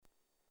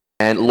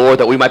And Lord,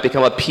 that we might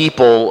become a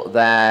people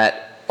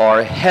that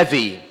are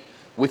heavy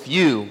with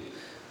you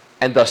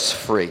and thus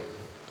free.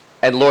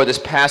 And Lord, this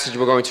passage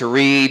we're going to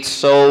read,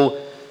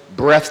 so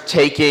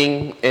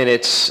breathtaking in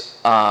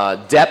its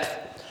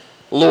depth,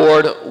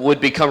 Lord, would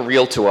become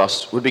real to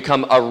us, would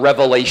become a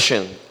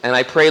revelation. And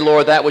I pray,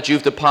 Lord, that which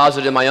you've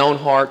deposited in my own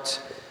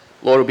heart,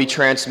 Lord, will be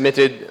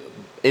transmitted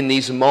in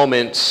these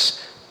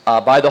moments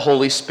by the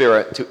Holy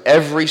Spirit to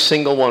every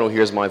single one who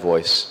hears my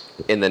voice.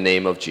 In the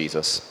name of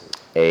Jesus,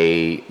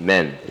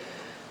 amen.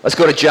 Let's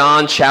go to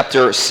John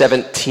chapter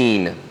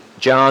 17.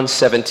 John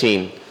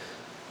 17.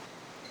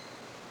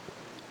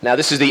 Now,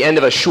 this is the end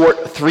of a short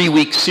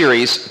 3-week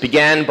series,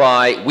 began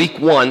by week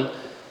 1,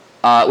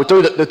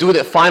 doing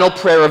the final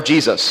prayer of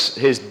Jesus,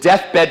 his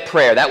deathbed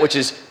prayer, that which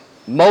is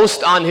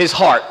most on his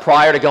heart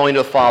prior to going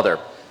to the Father.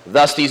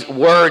 Thus, these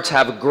words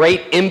have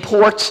great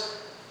import,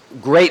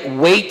 great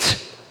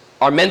weight,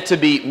 are meant to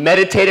be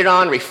meditated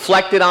on,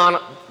 reflected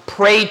on,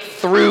 prayed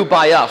through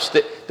by us.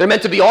 They're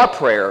meant to be our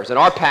prayers and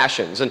our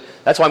passions, and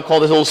that's why I'm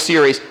called this little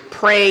series,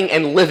 Praying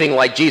and Living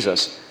Like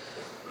Jesus.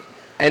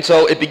 And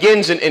so it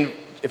begins in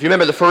if you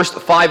remember the first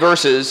 5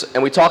 verses,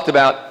 and we talked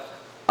about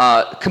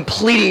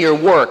completing your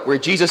work, where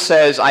Jesus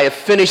says, I have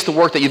finished the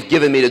work that you've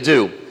given me to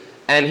do.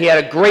 And he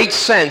had a great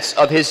sense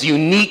of his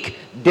unique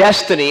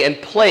destiny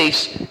and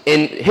place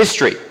in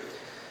history.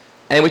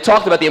 And we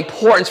talked about the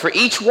importance for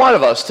each one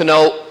of us to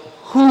know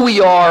who we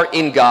are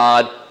in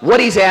God, what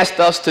he's asked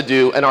us to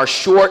do in our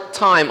short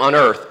time on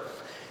earth.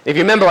 If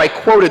you remember, I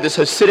quoted this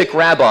Hasidic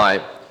rabbi,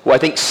 who I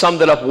think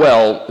summed it up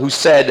well, who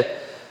said,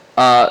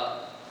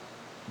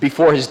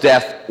 before his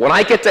death, when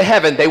I get to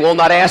heaven, they will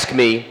not ask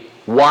me,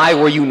 why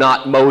were you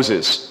not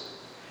Moses?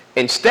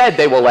 Instead,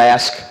 they will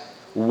ask,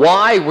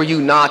 why were you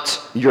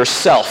not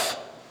yourself?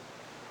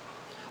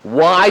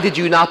 Why did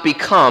you not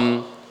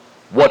become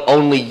what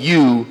only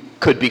you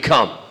could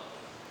become?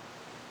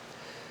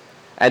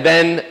 And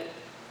then,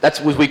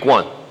 that was week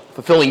 1,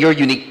 fulfilling your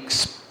unique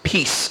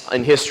piece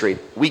in history.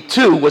 Week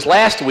 2 was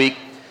last week,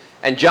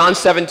 and John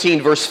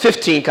 17, verse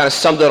 15 kind of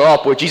summed it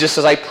up, where Jesus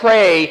says, I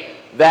pray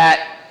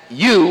that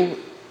you,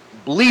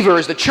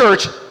 believers, the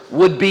church,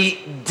 would be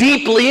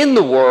deeply in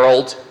the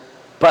world,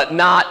 but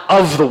not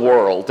of the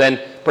world, and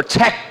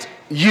protect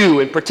you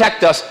and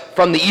protect us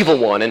from the evil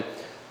one. And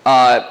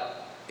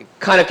it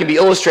kind of can be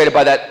illustrated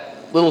by that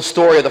little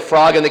story of the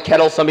frog in the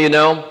kettle. Some of you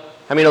know?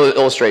 How many know the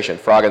illustration,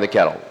 frog in the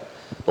kettle?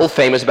 A little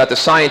famous, about the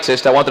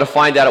scientist. I wanted to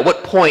find out at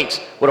what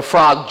point would a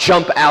frog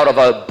jump out of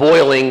a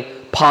boiling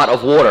pot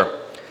of water.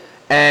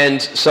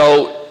 And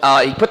so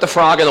he put the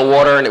frog in the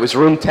water, and it was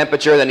room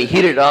temperature. Then he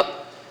heated it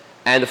up,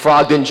 and the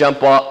frog didn't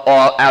jump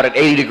out at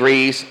 80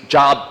 degrees.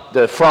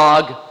 The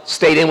frog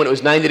stayed in when it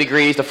was 90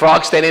 degrees. The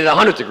frog stayed in at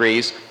 100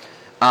 degrees,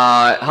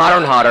 hotter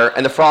and hotter,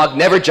 and the frog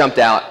never jumped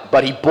out,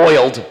 but he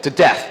boiled to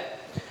death.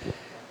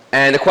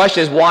 And the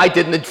question is, why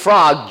didn't the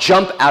frog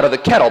jump out of the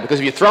kettle?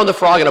 Because if you thrown the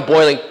frog in a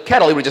boiling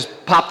kettle, he would have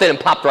just popped in and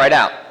popped right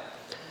out.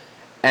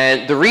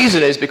 And the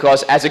reason is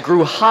because as it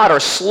grew hotter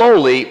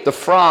slowly, the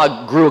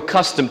frog grew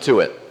accustomed to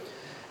it.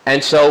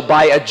 And so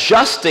by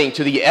adjusting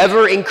to the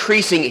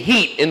ever-increasing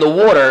heat in the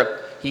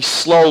water, he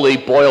slowly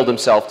boiled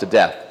himself to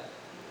death.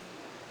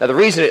 Now, the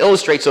reason it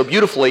illustrates so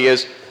beautifully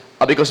is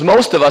because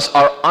most of us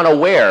are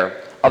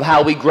unaware of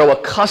how we grow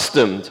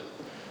accustomed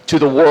to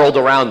the world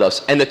around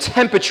us and the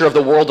temperature of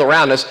the world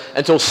around us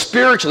until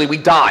spiritually we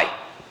die.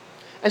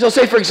 And so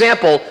say, for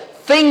example,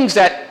 things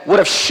that would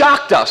have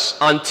shocked us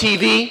on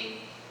TV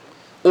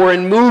or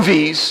in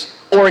movies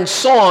or in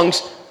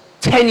songs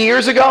 10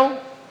 years ago,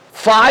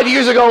 5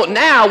 years ago,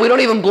 now we don't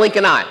even blink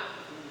an eye.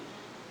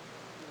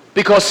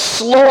 Because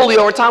slowly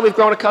over time we've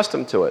grown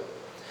accustomed to it.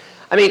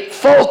 I mean,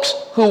 folks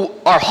who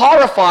are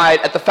horrified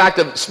at the fact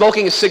of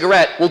smoking a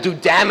cigarette will do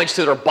damage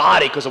to their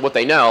body because of what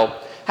they know,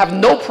 have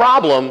no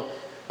problem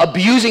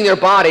abusing their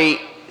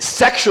body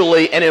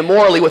sexually and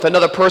immorally with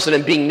another person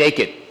and being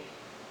naked.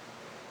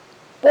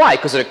 Why?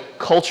 Because of the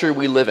culture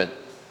we live in.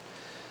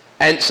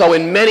 And so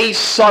in many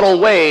subtle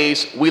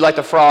ways, we, like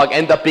the frog,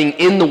 end up being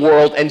in the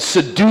world and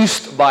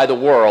seduced by the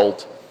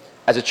world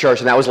as a church,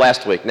 and that was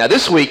last week. Now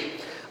this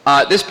week,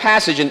 this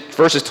passage in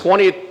verses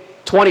 20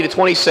 to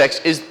 26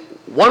 is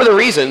one of the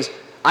reasons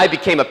I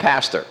became a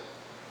pastor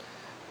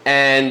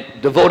and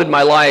devoted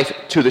my life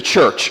to the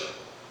church,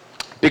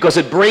 because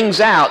it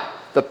brings out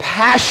the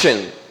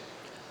passion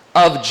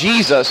of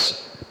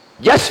Jesus,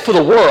 yes, for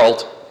the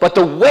world, but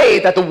the way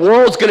that the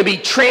world's going to be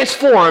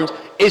transformed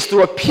is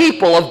through a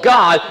people of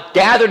God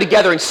gathered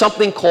together in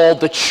something called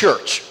the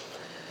church.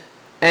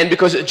 And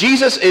because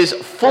Jesus is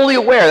fully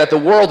aware that the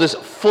world is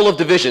full of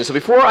division. So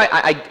before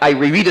I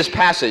reread this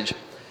passage,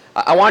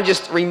 I want to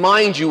just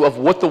remind you of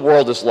what the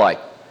world is like.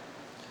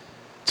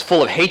 It's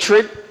full of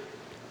hatred.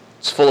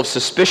 It's full of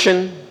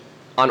suspicion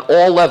on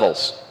all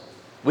levels.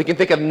 We can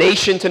think of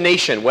nation to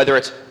nation, whether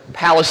it's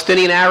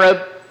Palestinian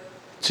Arab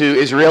to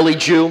Israeli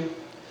Jew,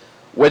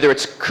 whether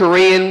it's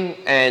Korean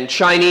and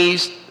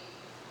Chinese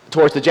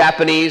towards the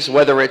Japanese,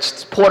 whether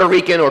it's Puerto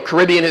Rican or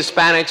Caribbean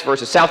Hispanics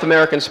versus South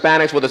American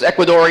Hispanics, whether it's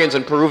Ecuadorians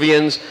and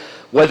Peruvians,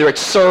 whether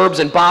it's Serbs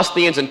and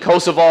Bosnians and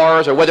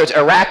Kosovars, or whether it's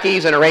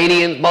Iraqis and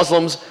Iranians,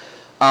 Muslims,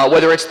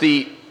 whether it's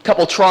the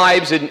couple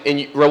tribes in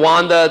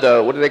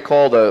Rwanda, what do they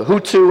call the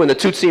Hutu and the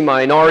Tutsi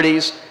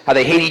minorities, how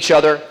they hate each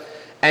other.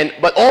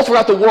 But all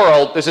throughout the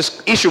world, there's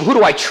this issue of who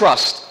do I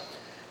trust?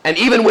 And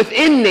even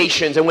within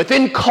nations and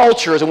within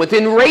cultures and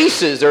within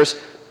races, there's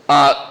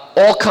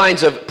all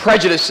kinds of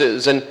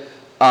prejudices and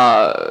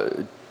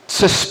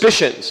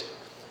suspicions.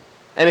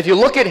 And if you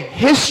look at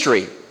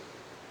history,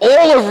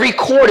 all of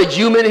recorded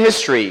human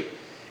history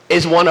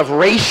is one of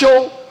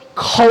racial,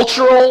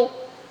 cultural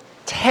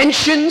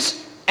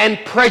tensions and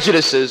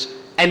prejudices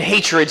and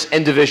hatreds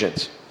and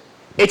divisions.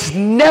 It's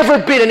never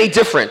been any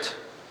different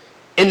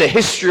in the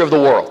history of the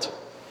world.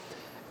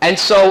 And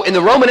so in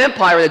the Roman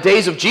Empire in the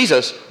days of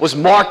Jesus was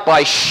marked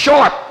by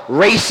sharp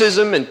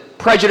racism and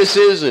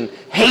prejudices and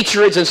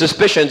hatreds and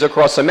suspicions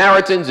across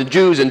Samaritans and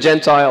Jews and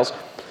Gentiles.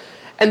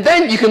 And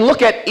then you can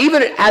look at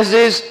even as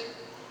is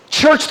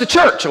church to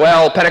church.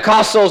 Well,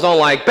 Pentecostals don't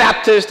like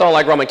Baptists, don't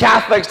like Roman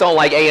Catholics, don't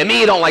like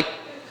AME, don't like...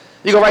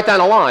 You go right down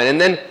the line. And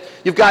then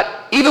you've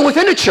got, even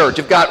within the church,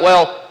 you've got,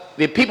 well,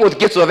 the people with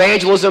gifts of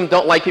evangelism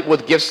don't like people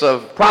with gifts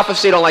of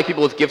prophecy, don't like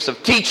people with gifts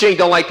of teaching,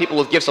 don't like people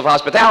with gifts of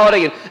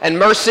hospitality and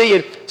mercy.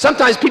 And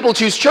sometimes people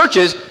choose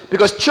churches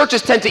because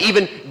churches tend to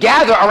even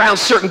gather around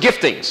certain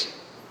giftings.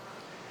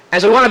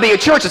 And so we want to be a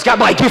church that's got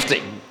my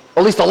gifting,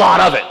 or at least a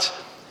lot of it.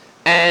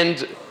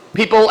 And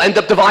people end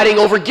up dividing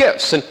over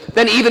gifts. And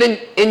then even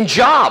in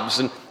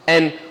jobs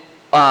and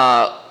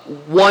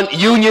one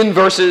union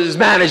versus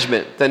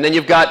management. And then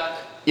you've got,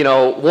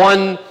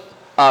 one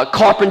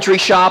carpentry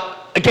shop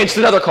against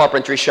another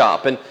carpentry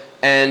shop,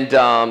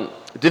 and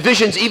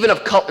divisions even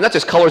of, not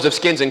just colors of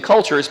skins and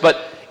cultures,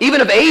 but even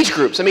of age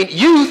groups. I mean,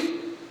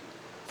 youth,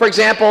 for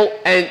example,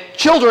 and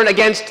children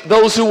against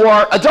those who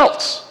are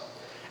adults.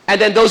 And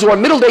then those who are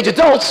middle-aged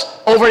adults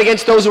over and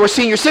against those who are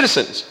senior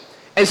citizens.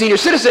 And senior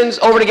citizens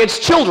over and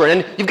against children.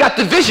 And you've got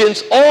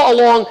divisions all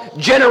along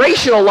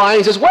generational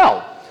lines as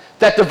well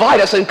that divide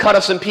us and cut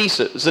us in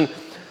pieces. And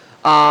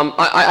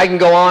I can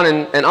go on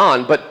and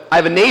on, but I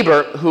have a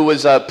neighbor who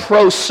was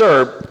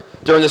pro-Serb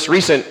during this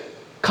recent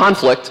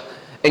conflict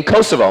in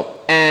Kosovo,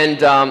 and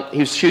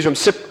she was from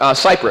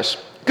Cyprus,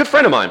 good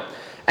friend of mine.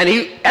 And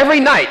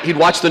every night he'd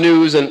watch the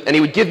news, and he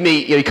would give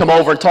me, he'd come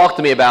over and talk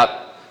to me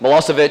about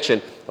Milosevic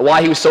and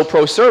why he was so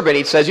pro-Serb. And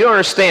he says, you don't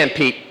understand,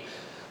 Pete,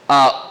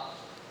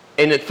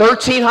 in the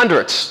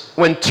 1300s,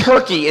 when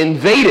Turkey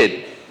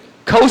invaded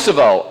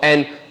Kosovo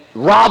and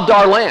robbed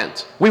our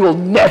land, we will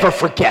never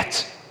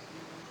forget,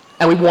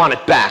 and we want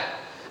it back.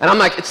 And I'm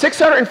like, it's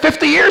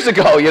 650 years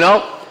ago,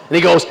 And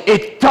he goes,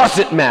 it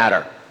doesn't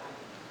matter.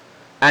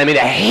 I mean,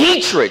 the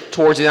hatred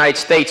towards the United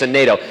States and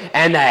NATO,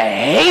 and the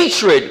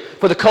hatred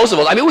for the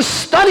Kosovo. I mean, it was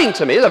stunning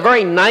to me. He was a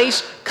very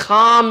nice,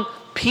 calm,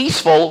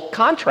 peaceful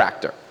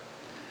contractor.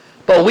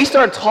 But we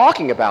started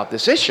talking about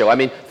this issue. I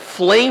mean,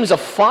 flames of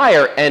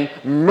fire and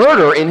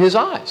murder in his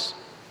eyes.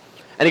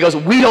 And he goes,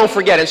 we don't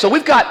forget. And so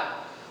we've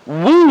got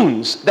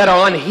wounds that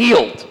are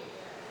unhealed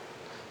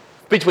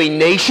between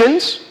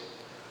nations,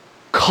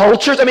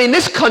 cultures. I mean, in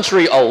this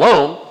country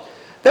alone.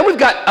 Then we've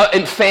got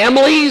in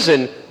families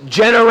and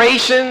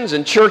generations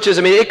and churches.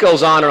 I mean, it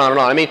goes on and on and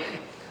on. I mean,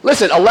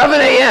 listen,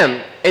 11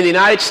 a.m. in the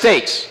United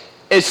States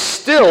is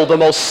still the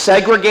most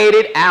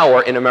segregated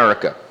hour in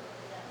America.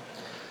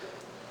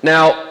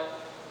 Now,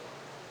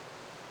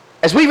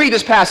 as we read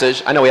this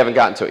passage, I know we haven't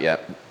gotten to it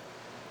yet.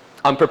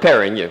 I'm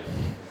preparing you.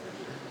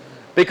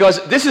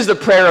 Because this is the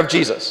prayer of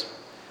Jesus.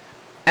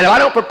 And if I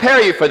don't prepare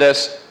you for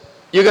this,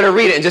 you're going to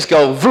read it and just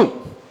go,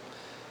 vroom.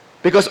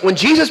 Because when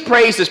Jesus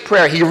prays this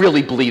prayer, he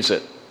really believes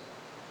it.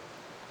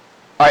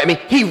 All right, I mean,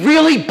 he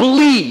really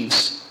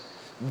believes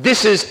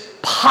this is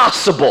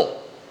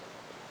possible.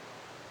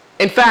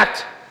 In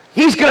fact,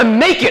 he's going to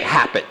make it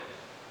happen.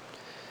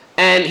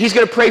 And he's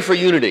going to pray for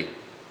unity.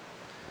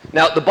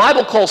 Now, the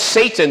Bible calls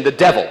Satan the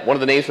devil, one of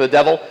the names for the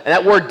devil. And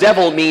that word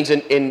devil means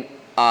in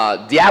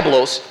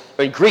diabolos,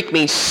 or in Greek,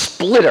 means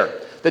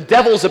splitter. The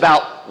devil's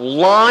about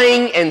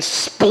lying and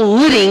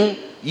splitting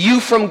you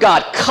from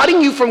God,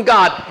 cutting you from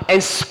God,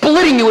 and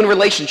splitting you in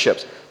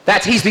relationships.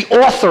 He's the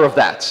author of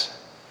that.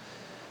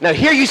 Now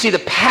here you see the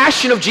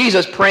passion of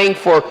Jesus praying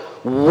for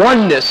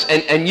oneness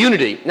and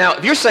unity. Now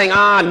if you're saying,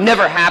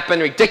 never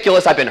happened,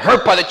 ridiculous, I've been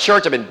hurt by the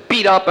church, I've been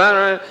beat up,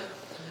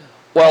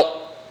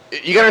 well,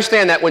 you gotta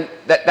understand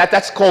that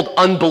that's called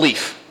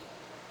unbelief.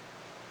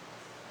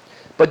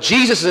 But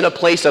Jesus is in a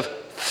place of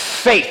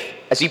faith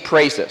as he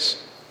prays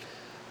this.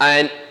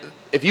 And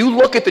if you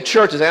look at the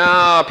church and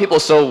say, people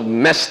are so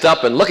messed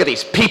up, and look at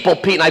these people,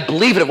 Pete, and I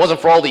believe it wasn't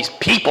for all these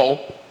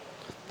people.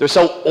 They're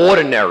so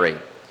ordinary.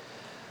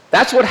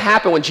 That's what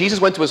happened when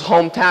Jesus went to his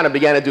hometown and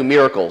began to do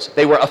miracles.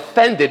 They were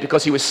offended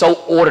because he was so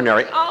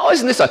ordinary. Oh,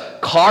 isn't this a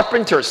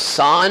carpenter's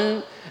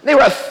son? They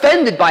were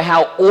offended by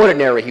how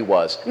ordinary he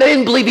was. And they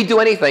didn't believe he'd do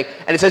anything.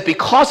 And it says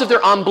because of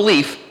their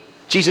unbelief,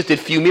 Jesus did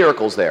few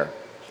miracles there.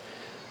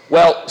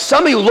 Well,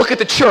 some of you look at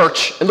the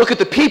church and look at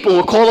the people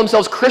who call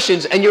themselves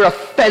Christians, and you're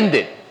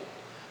offended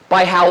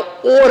by how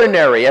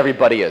ordinary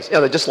everybody is.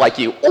 They're just like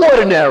you.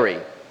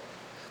 Ordinary.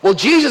 Well,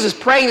 Jesus is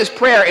praying this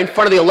prayer in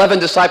front of the 11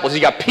 disciples.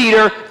 He's got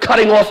Peter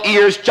cutting off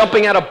ears,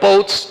 jumping out of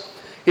boats.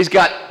 He's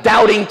got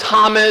doubting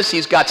Thomas.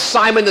 He's got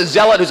Simon the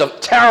Zealot, who's a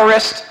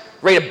terrorist,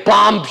 ready to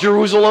bomb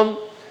Jerusalem.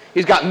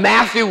 He's got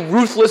Matthew,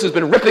 ruthless, who's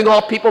been ripping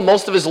off people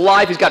most of his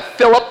life. He's got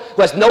Philip,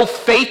 who has no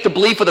faith to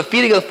believe for the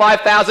feeding of the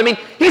 5,000. I mean,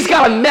 he's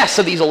got a mess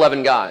of these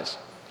 11 guys.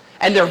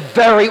 And they're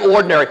very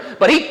ordinary.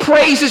 But he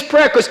prays his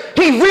prayer because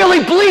he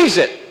really believes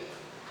it.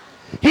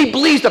 He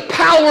believes the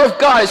power of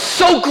God is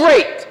so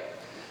great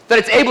that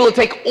it's able to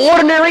take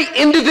ordinary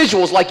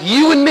individuals like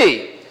you and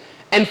me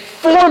and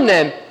form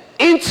them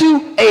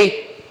into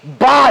a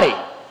body,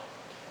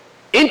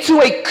 into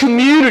a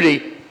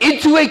community,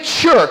 into a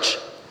church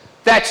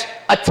that's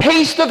a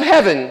taste of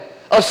heaven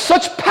of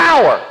such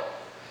power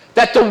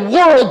that the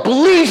world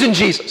believes in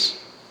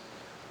Jesus.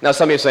 Now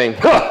some of you are saying,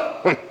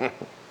 huh,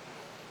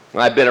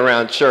 I've been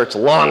around church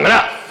long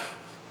enough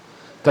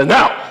to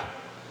know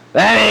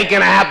that ain't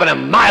going to happen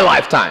in my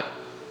lifetime.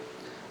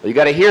 Well, you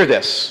got to hear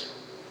this.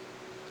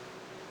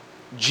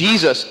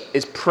 Jesus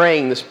is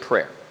praying this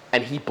prayer,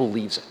 and he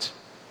believes it.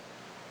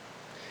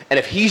 And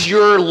if he's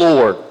your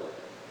Lord,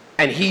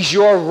 and he's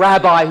your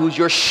rabbi, who's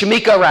your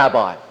Shemitah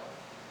rabbi,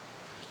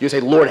 you say,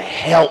 Lord,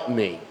 help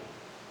me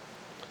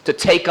to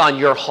take on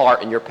your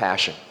heart and your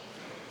passion.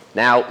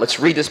 Now, let's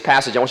read this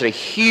passage. I want you to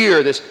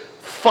hear this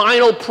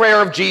final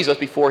prayer of Jesus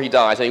before he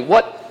dies. I mean,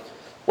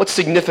 what's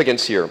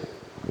significance here?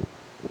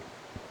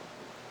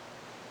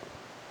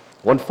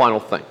 One final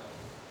thing.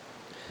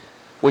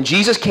 When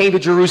Jesus came to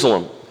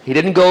Jerusalem, he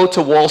didn't go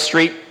to Wall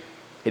Street.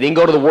 He didn't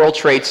go to the World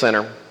Trade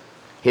Center.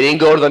 He didn't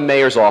go to the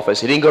mayor's office.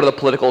 He didn't go to the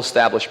political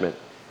establishment.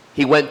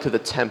 He went to the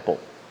temple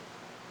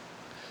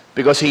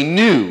because he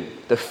knew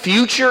the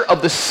future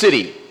of the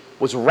city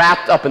was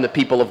wrapped up in the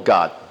people of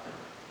God.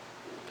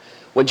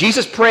 When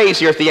Jesus prays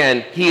here at the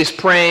end, he is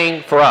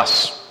praying for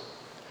us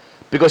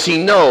because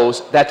he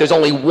knows that there's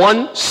only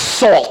one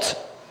salt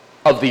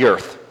of the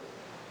earth.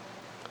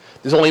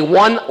 There's only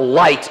one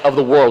light of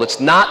the world. It's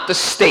not the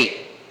state.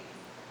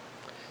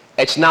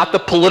 It's not the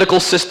political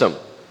system.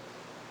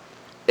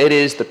 It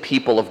is the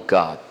people of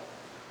God.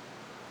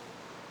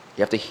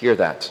 You have to hear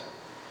that.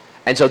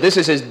 And so this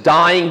is his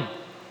dying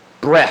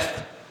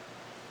breath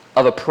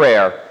of a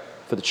prayer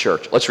for the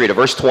church. Let's read it.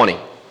 Verse 20.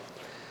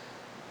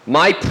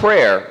 My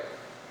prayer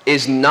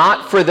is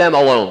not for them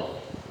alone.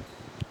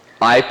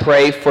 I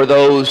pray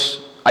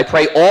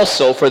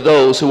also for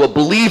those who will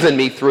believe in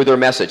me through their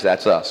message.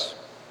 That's us.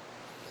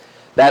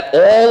 That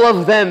all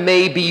of them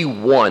may be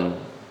one.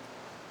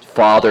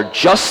 Father,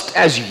 just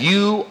as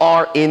you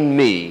are in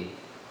me,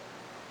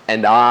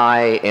 and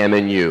I am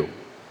in you.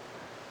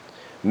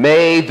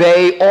 May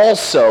they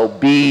also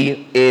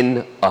be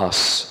in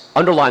us.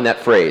 Underline that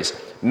phrase.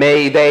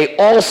 May they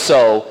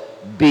also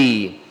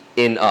be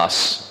in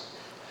us.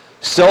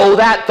 So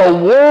that the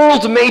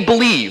world may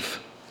believe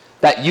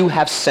that you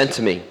have sent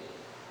me.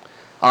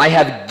 I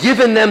have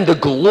given them the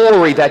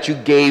glory that you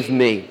gave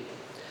me,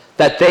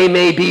 that they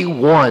may be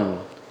one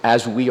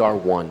as we are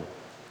one.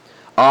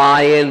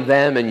 I in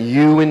them and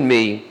you in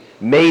me.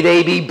 May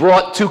they be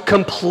brought to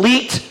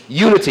complete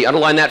unity.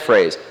 Underline that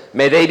phrase.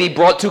 May they be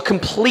brought to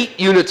complete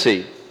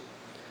unity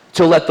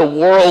to let the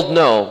world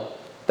know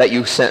that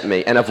you sent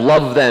me and have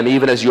loved them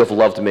even as you have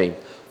loved me.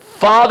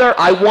 Father,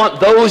 I want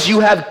those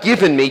you have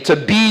given me to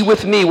be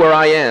with me where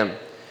I am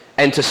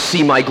and to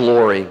see my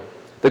glory.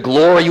 The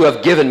glory you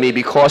have given me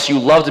because you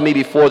loved me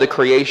before the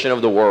creation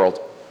of the world.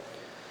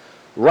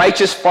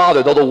 Righteous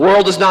Father, though the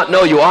world does not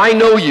know you, I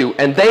know you,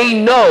 and they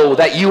know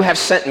that you have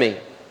sent me.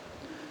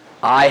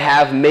 I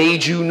have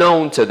made you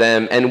known to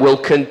them and will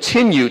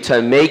continue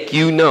to make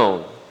you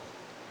known.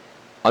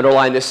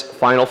 Underline this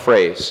final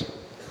phrase,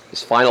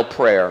 this final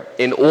prayer.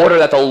 In order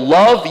that the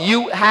love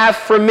you have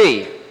for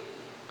me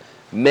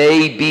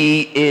may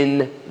be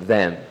in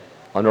them.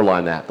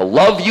 Underline that. The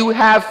love you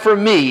have for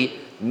me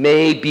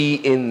may be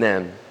in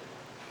them.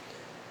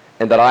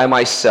 And that I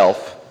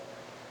myself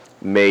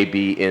may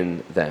be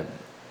in them.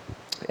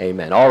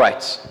 Amen. All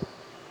right.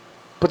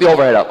 Put the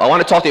overhead up. I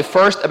want to talk to you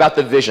first about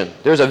the vision.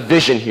 There's a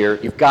vision here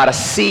you've got to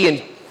see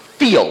and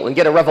feel and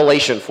get a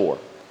revelation for.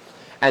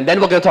 And then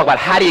we're going to talk about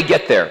how do you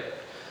get there.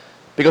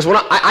 Because when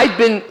I've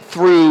been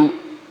through,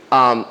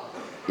 go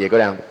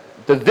down.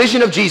 The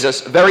vision of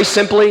Jesus, very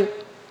simply,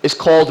 is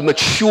called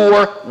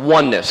mature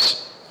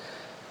oneness.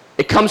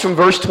 It comes from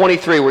verse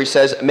 23 where he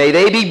says, may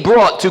they be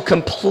brought to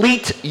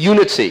complete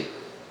unity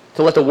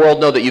to let the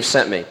world know that you've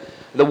sent me.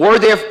 The word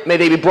there, may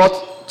they be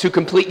brought to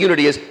complete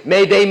unity, is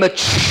may they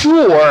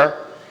mature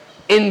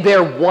in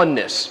their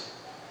oneness.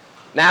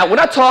 Now, we're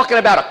not talking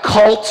about a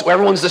cult where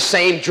everyone's the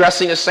same,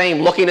 dressing the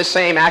same, looking the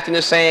same, acting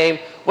the same.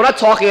 We're not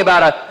talking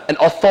about an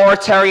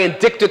authoritarian,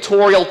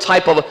 dictatorial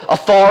type of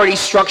authority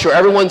structure where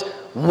everyone's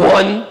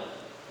one.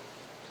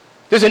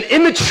 There's an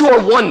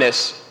immature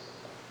oneness,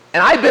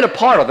 and I've been a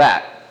part of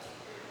that.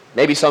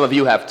 Maybe some of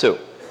you have too.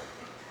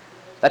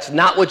 That's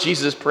not what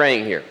Jesus is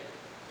praying here,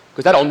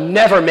 because that'll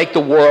never make the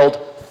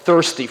world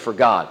thirsty for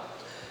God.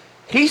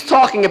 He's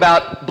talking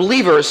about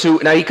believers who,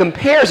 now he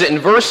compares it in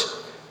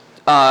verse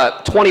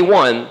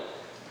 21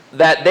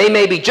 that they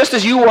may be just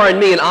as you are in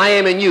me and I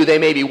am in you, they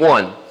may be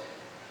one.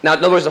 Now, in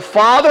other words, the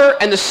Father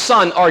and the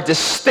Son are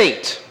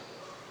distinct.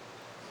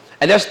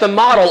 And that's the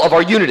model of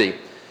our unity.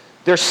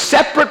 They're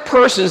separate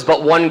persons,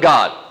 but one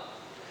God.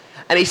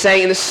 And he's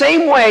saying in the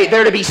same way,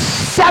 they're to be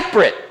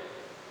separate,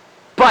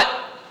 but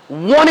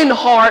one in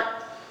heart,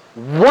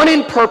 one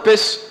in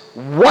purpose,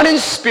 one in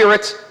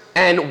spirit,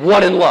 and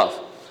one in love.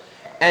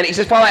 And he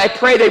says, Father, I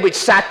pray they would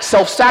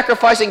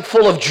self-sacrificing,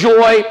 full of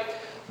joy,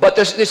 but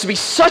there's to be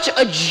such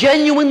a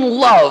genuine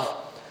love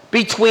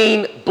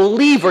between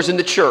believers in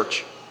the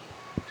church,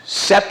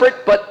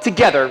 separate but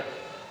together,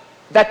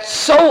 that's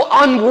so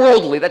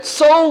unworldly, that's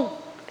so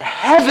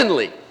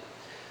heavenly,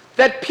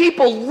 that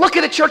people look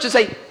at a church and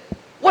say,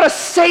 what a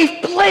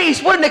safe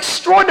place, what an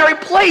extraordinary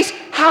place,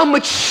 how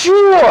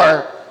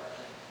mature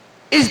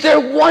is their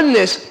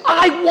oneness.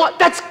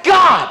 That's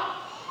God.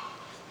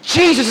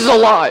 Jesus is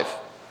alive.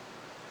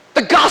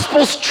 The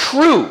gospel's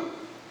true.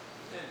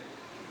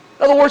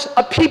 In other words,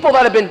 a people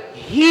that have been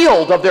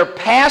healed of their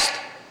past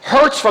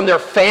hurts from their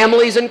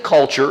families and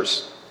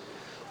cultures,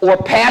 or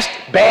past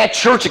bad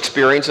church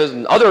experiences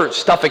and other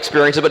stuff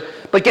experiences,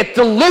 but get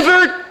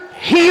delivered,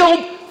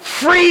 healed,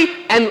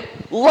 free, and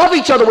love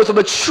each other with a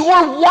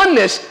mature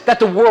oneness that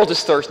the world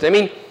is thirsty. I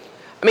mean,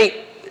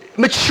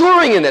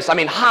 maturing in this.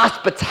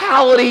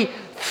 Hospitality,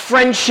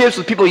 friendships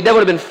with people you never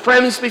would have been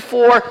friends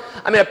before.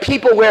 A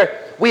people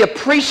where we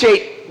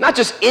appreciate not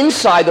just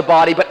inside the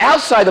body, but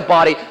outside the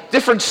body,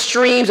 different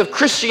streams of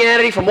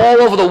Christianity from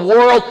all over the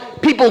world,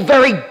 people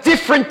very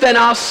different than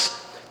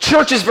us,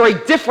 churches very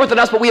different than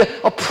us, but we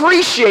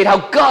appreciate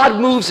how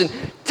God moves in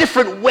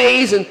different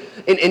ways and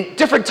in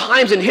different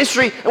times in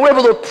history, and we're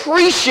able to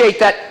appreciate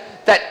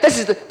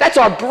that's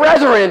our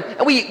brethren,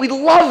 and we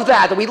love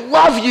that we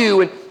love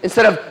you, and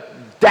instead of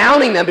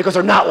downing them because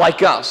they're not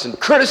like us and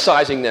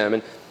criticizing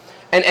them,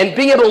 and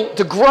being able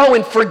to grow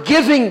in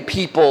forgiving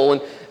people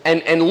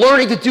and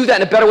learning to do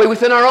that in a better way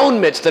within our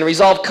own midst and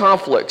resolve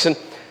conflicts. And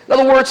in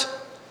other words,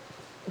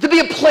 to be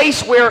a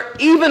place where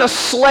even a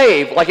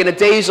slave, like in the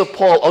days of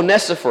Paul,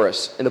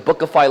 Onesiphorus, in the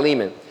book of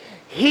Philemon,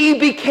 he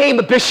became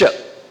a bishop.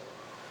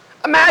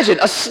 Imagine,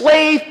 a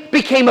slave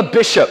became a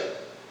bishop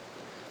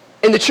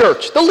in the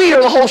church, the leader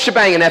of the whole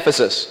shebang in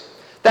Ephesus.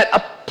 That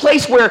a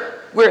place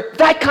where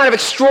that kind of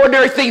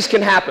extraordinary things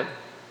can happen.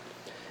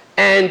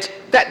 And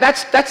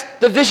that's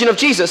the vision of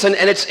Jesus, and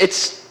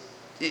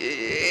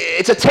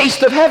it's a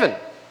taste of heaven.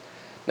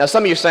 Now,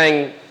 some of you are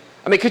saying,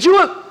 you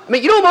know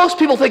what most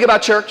people think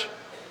about church?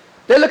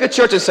 They look at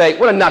church and say,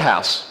 what a nut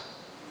house.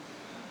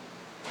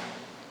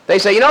 They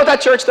say, you know what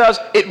that church does?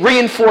 It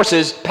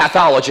reinforces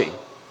pathology.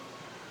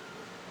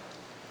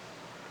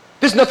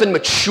 There's nothing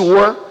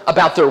mature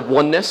about their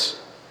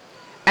oneness.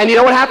 And you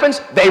know what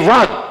happens? They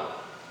run.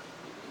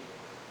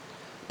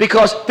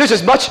 Because there's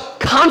as much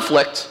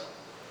conflict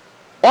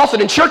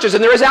often in churches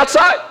than there is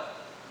outside.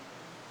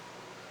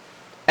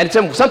 And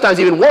it's sometimes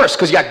even worse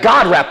because you got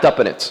God wrapped up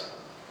in it.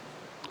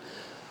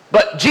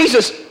 But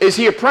Jesus is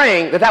here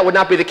praying that would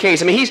not be the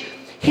case.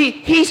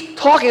 He's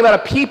talking about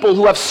a people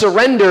who have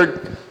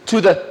surrendered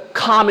to the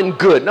common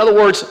good. In other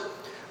words,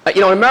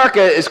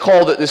 America is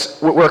called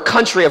we're a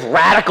country of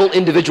radical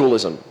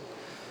individualism.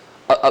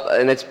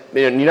 And it's,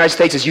 the United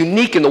States is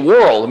unique in the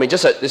world.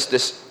 Just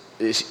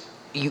this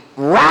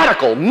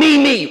radical,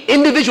 me,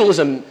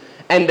 individualism,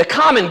 and the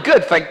common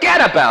good,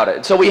 forget about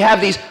it. So we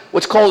have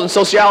what's called in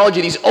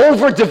sociology, these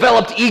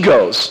overdeveloped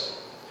egos.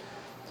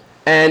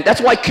 And that's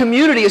why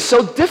community is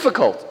so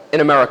difficult in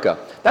America.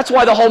 That's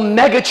why the whole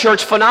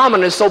mega-church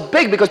phenomenon is so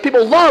big, because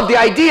people love the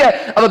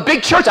idea of a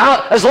big church,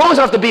 as long as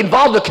I don't have to be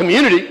involved in the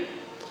community.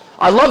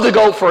 I love to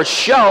go for a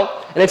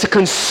show, and it's a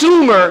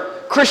consumer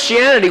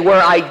Christianity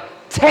where I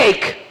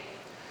take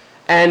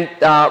and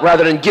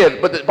rather than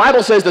give. But the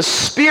Bible says the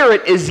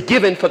Spirit is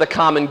given for the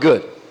common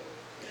good.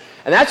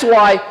 And that's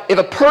why if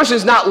a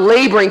person's not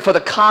laboring for the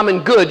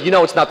common good,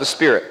 it's not the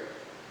Spirit.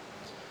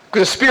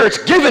 Because the Spirit's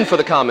given for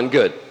the common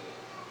good,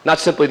 not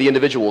simply the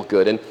individual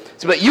good. And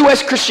so, but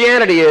U.S.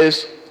 Christianity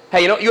is,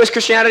 hey, U.S.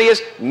 Christianity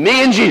is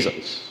me and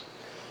Jesus.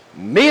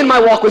 Me and my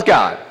walk with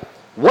God.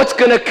 What's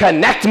going to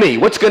connect me?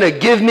 What's going to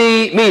give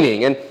me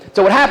meaning? And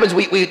so what happens,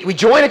 we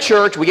join a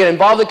church, we get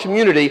involved in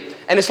community,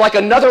 and it's like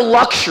another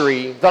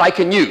luxury that I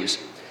can use.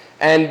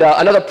 And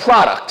another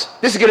product.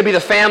 This is going to be the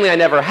family I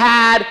never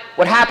had.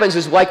 What happens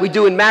is, like we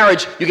do in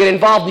marriage, you get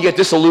involved and you get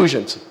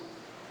disillusioned.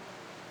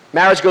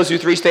 Marriage goes through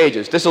 3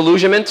 stages.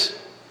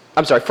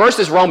 First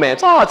is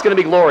romance. Oh, it's going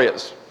to be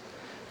glorious.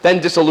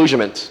 Then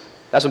disillusionment.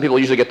 That's when people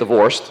usually get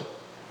divorced.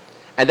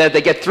 And then if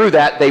they get through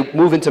that, they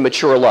move into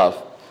mature love.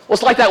 Well,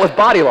 it's like that with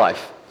body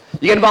life.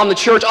 You get involved in the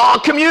church,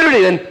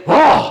 community, and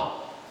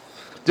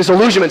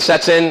disillusionment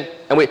sets in.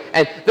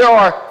 And there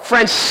are,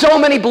 friends, so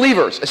many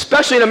believers,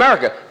 especially in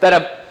America, that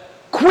have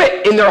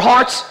quit in their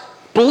hearts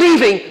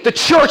believing the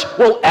church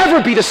will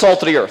ever be the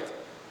salt of the earth,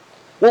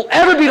 will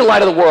ever be the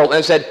light of the world,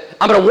 and said,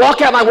 I'm going to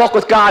walk out my walk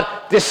with God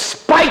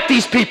despite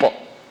these people.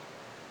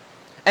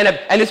 And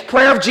this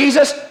prayer of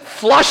Jesus,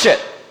 flush it.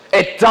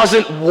 It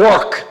doesn't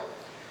work.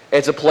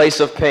 It's a place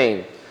of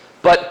pain.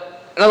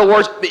 But in other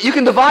words, you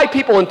can divide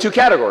people in two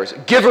categories,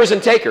 givers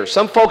and takers.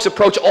 Some folks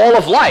approach all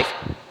of life.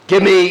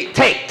 Give me,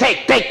 take.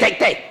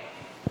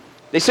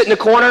 They sit in the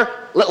corner,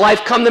 let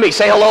life come to me,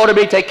 say hello to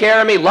me, take care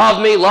of me,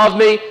 love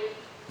me.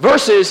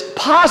 Versus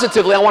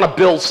positively, I want to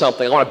build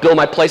something. I want to build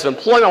my place of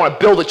employment. I want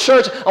to build a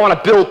church. I want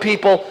to build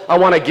people. I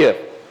want to give.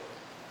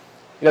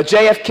 You know,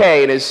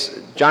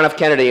 JFK, John F.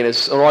 Kennedy, in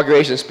his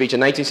inauguration speech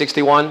in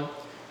 1961,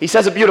 he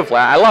says it beautifully.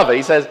 I love it.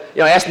 He says,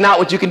 you know, ask not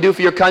what you can do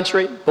for your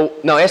country.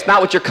 Ask not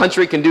what your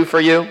country can do for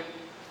you,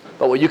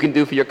 but what you can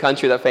do for your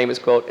country, that famous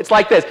quote. It's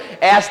like this.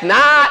 Ask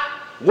not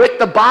what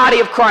the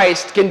body of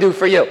Christ can do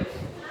for you.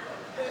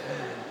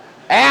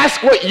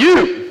 Ask what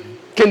you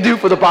can do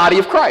for the body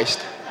of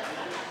Christ.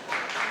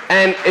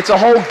 And it's a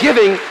whole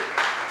giving.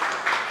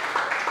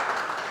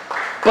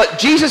 But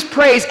Jesus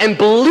prays and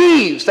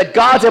believes that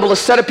God's able to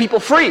set a people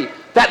free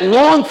that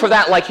long for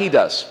that like he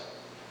does,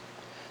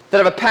 that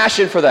have a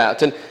passion for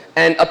that,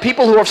 and a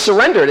people who have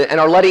surrendered and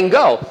are letting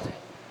go.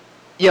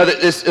 You know,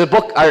 this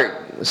book I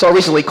saw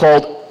recently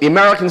called The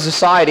American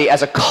Society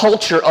as a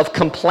Culture of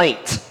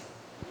Complaint.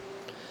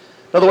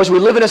 In other words, we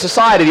live in a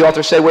society, the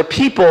author said, where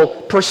people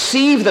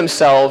perceive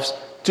themselves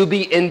to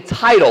be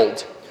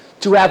entitled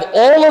to have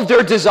all of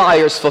their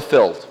desires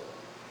fulfilled.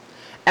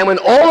 And when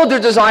all of their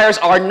desires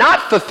are not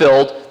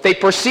fulfilled, they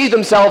perceive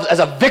themselves as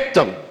a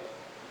victim.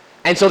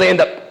 And so they end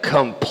up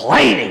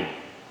complaining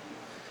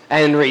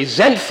and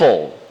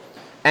resentful.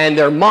 And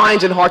their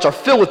minds and hearts are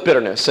filled with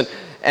bitterness.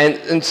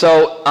 And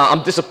so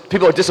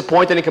people are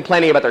disappointed and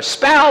complaining about their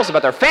spouse,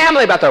 about their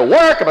family, about their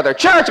work, about their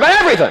church, about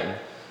everything.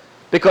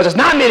 Because it's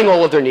not meeting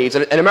all of their needs.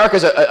 And America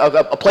is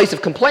a place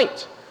of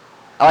complaint.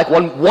 I like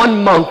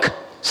one monk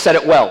said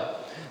it well.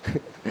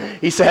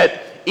 He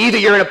said, either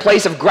you're in a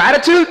place of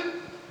gratitude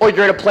or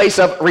you're in a place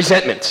of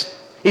resentment.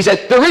 He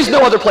said, there is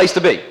no other place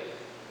to be.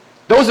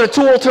 Those are the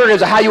two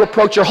alternatives of how you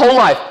approach your whole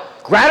life,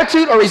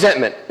 gratitude or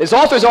resentment. His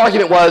author's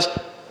argument was,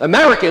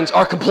 Americans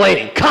are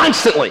complaining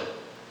constantly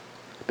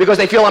because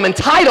they feel I'm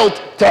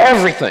entitled to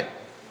everything.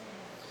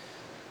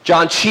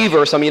 John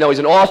Cheever, some of you know he's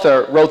an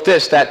author, wrote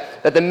this,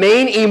 that the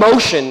main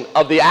emotion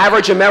of the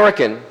average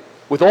American,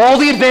 with all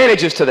the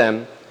advantages to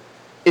them,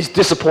 is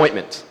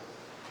disappointment.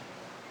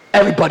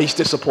 Everybody's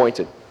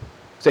disappointed.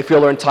 They feel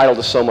they're entitled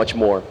to so much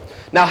more.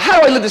 Now, how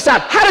do I live this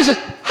out?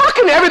 How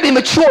can there ever be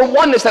mature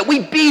oneness that we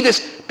be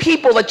this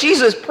people that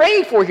Jesus is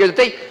praying for here?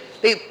 That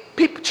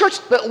church,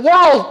 the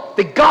world,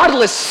 the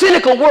godless,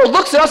 cynical world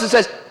looks at us and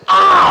says,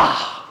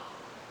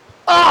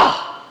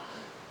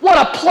 what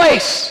a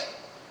place.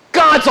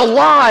 God's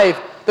alive.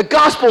 The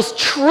gospel's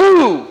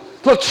true.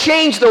 To have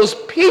changed those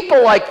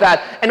people like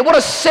that. And what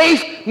a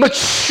safe,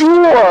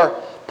 mature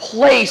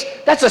place.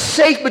 That's a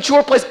safe,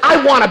 mature place.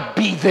 I want to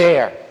be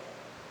there.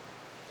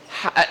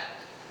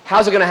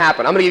 How's it going to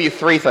happen? I'm going to give you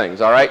three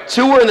things, all right?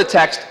 Two are in the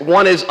text.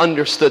 One is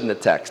understood in the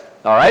text,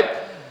 all right?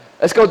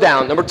 Let's go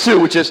down. Number two,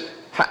 which is,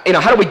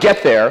 how do we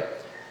get there?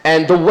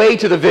 And the way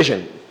to the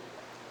vision,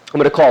 I'm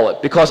going to call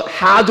it. Because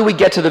how do we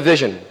get to the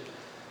vision?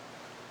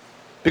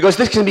 Because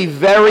this can be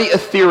very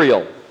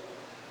ethereal.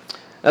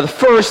 Now, the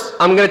first,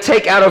 I'm going to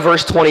take out of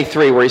verse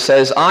 23 where he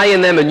says, I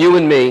and them and you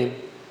and me,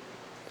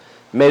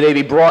 may they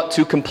be brought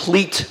to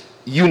complete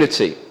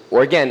unity.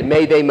 Or again,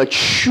 may they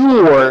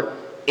mature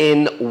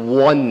in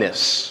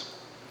oneness.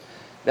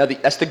 Now,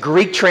 that's the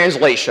Greek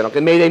translation. Okay?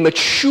 May they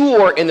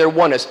mature in their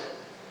oneness.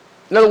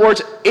 In other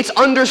words, it's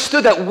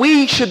understood that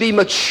we should be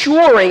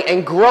maturing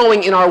and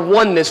growing in our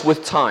oneness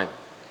with time.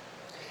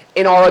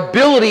 In our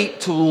ability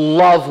to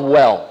love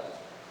well.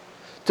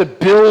 To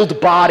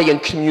build body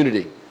and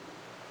community.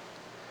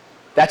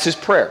 That's his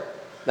prayer.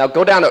 Now,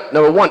 go down to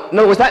number one. In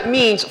other words, that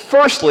means,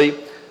 firstly,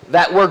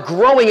 that we're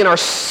growing in our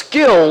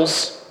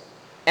skills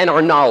and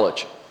our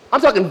knowledge.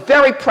 I'm talking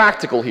very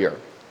practical here.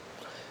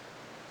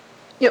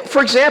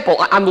 For example,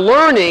 I'm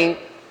learning,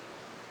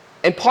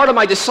 and part of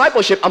my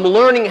discipleship, I'm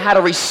learning how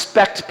to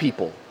respect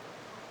people.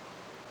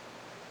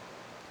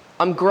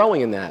 I'm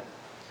growing in that.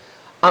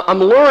 I'm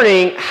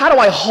learning, how do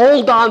I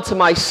hold on to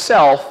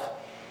myself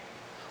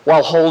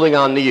while holding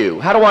on to you?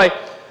 How do I,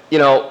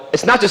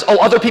 it's not just,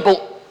 other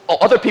people,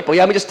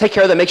 let me just take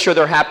care of them, make sure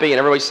they're happy and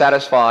everybody's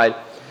satisfied.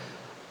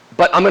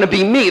 But I'm going to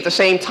be me at the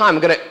same time.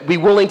 I'm going to be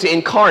willing to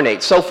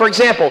incarnate. So, for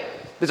example,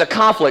 there's a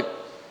conflict.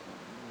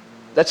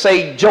 Let's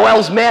say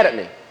Joel's mad at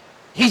me.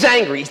 He's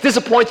angry. He's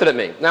disappointed at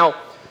me. Now,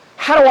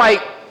 how do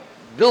I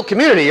build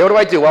community? What do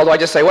I do? Well, do I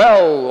just say,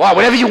 well,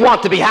 whatever you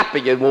want to be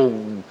happy, and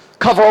we'll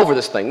cover over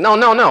this thing? No.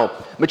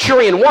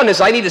 Maturing in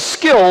oneness, I need the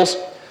skills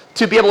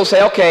to be able to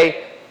say,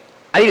 okay,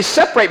 I need to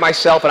separate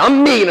myself, and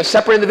I'm me and a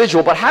separate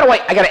individual, but how do I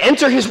got to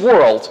enter his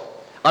world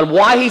on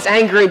why he's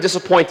angry and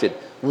disappointed.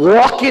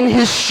 Walk in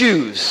his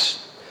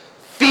shoes.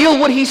 Feel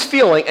what he's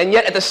feeling, and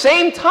yet at the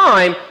same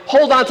time,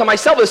 hold on to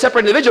myself as a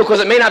separate individual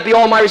because it may not be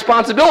all my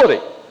responsibility.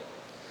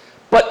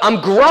 But I'm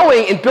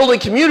growing in building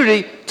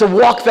community to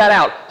walk that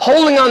out,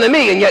 holding on to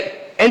me and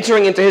yet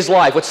entering into his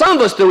life. What some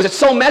of us do is it's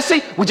so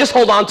messy, we just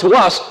hold on to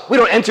us. We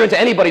don't enter into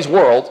anybody's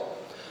world.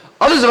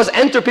 Others of us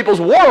enter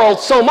people's world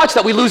so much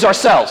that we lose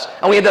ourselves,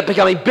 and we end up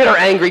becoming bitter,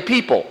 angry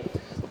people.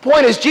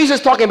 point is, Jesus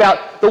is talking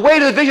about the way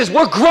to the vision is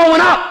we're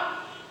growing up.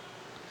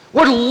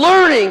 We're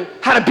learning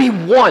how to be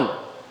one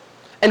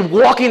and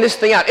walking this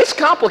thing out. It's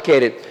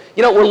complicated.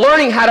 We're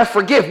learning how to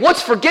forgive.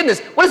 What's forgiveness?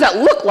 What does that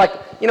look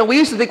like? We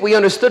used to think we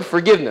understood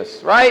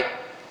forgiveness, right?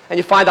 And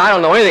you find I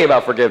don't know anything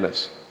about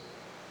forgiveness.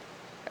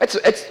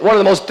 It's one of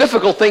the most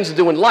difficult things to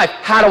do in life.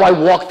 How do I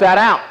walk that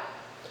out?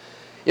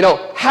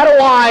 How do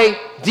I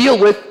deal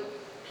with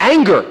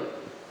anger?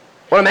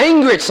 When I'm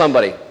angry at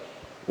somebody,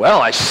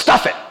 well, I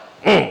stuff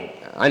it.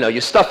 I know,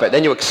 you stuff it.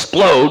 Then you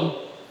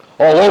explode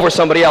all over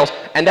somebody else,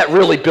 and that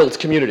really builds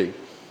community.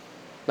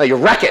 Now, you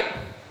wreck it.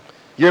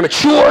 You're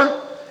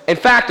immature. In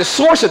fact, the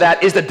source of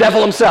that is the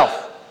devil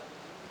himself.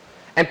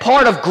 And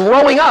part of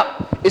growing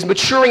up is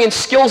maturing in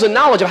skills and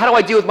knowledge of how do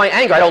I deal with my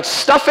anger. I don't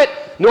stuff it,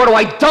 nor do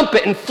I dump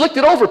it and inflict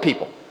it over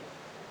people.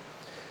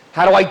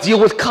 How do I deal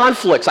with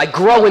conflicts? I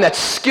grow in that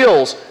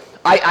skills.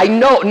 I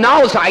know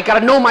knowledge. I got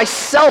to know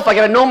myself. I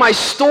got to know my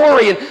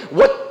story and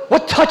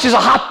what touches a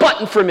hot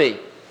button for me.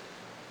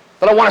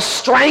 That I want to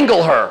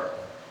strangle her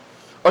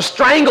or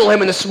strangle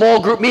him in a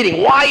small group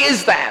meeting. Why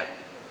is that?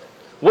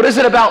 What is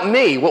it about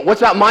me?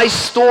 What's about my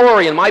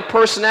story and my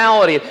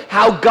personality and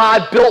how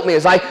God built me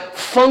as I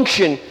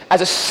function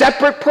as a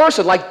separate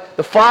person, like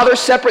the Father's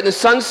separate and the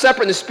Son's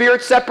separate and the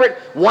Spirit's separate,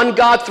 one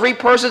God, three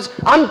persons.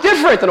 I'm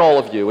different than all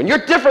of you, and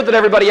you're different than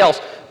everybody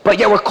else, but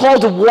yet we're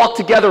called to walk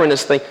together in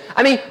this thing.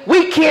 I mean,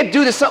 we can't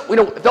do this.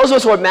 Those of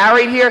us who are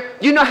married here,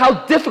 you know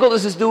how difficult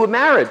this is to do with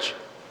marriage.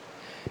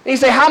 And you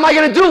say, how am I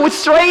going to do it with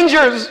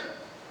strangers?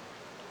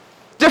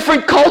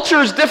 Different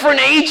cultures, different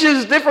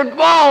ages,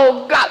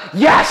 oh, God.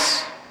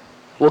 Yes!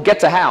 We'll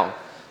get to how,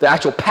 the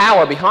actual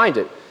power behind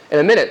it in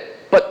a minute.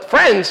 But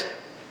friends,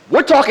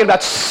 we're talking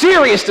about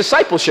serious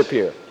discipleship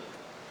here.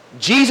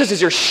 Jesus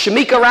is your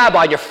Shemitah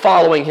rabbi, and you're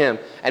following him.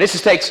 And this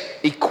just takes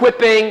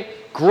equipping,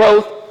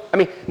 growth. I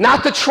mean,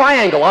 not the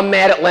triangle. I'm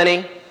mad at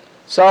Lenny,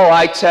 so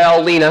I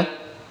tell Lena.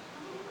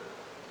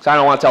 So I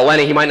don't want to tell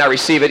Lenny. He might not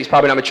receive it. He's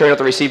probably not mature enough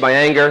to receive my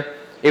anger,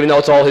 even though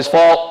it's all his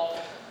fault.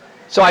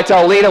 So I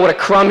tell Lena what a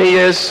crumb he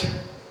is.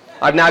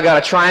 I've now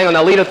got a triangle.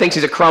 Now Lena thinks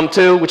he's a crumb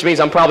too, which means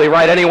I'm probably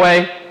right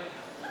anyway.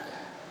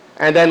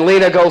 And then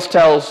Lena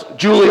tells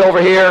Julie over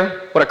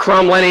here what a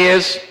crumb Lenny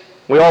is.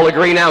 We all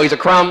agree now he's a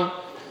crumb.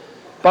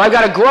 But I've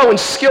got to grow in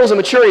skills and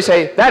maturity,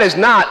 say, that is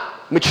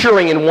not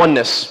maturing in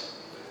oneness.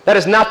 That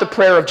is not the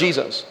prayer of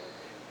Jesus.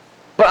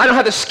 But I don't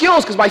have the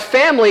skills because my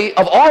family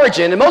of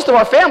origin, and most of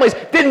our families,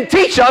 didn't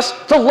teach us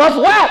to love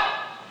well.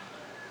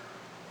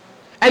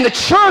 And the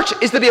church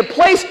is to be a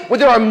place where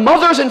there are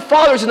mothers and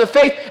fathers in the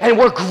faith, and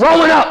we're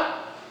growing up.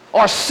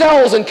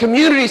 Ourselves and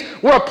communities,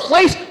 we're a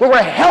place where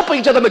we're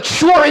helping each other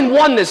mature in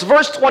oneness.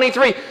 Verse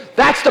 23,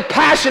 that's the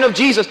passion of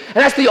Jesus, and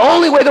that's the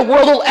only way the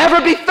world will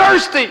ever be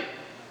thirsty.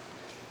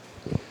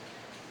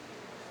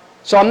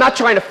 So I'm not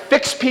trying to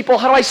fix people.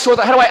 How do I sort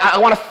that? I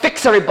want to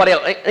fix everybody.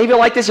 Even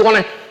like this, you want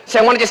to say,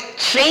 I want to just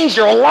change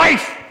your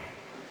life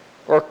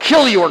or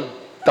kill you or,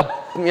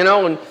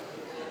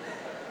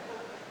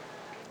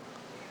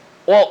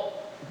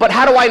 but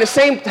how do I, in the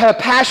same, have a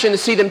passion to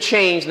see them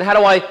change, and how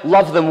do I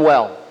love them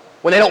well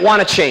when they don't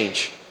want to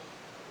change?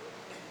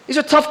 These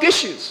are tough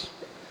issues.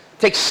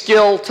 Take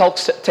skill,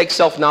 take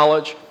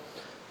self-knowledge.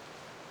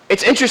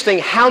 It's interesting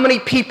how many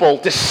people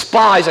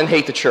despise and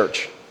hate the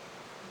church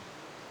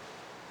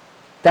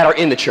that are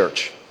in the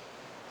church.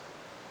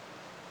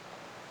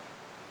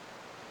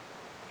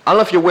 I don't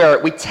know if you're aware,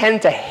 we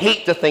tend to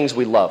hate the things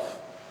we love.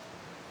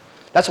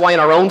 That's why in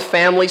our own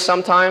family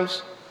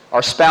sometimes,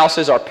 our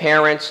spouses, our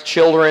parents,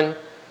 children,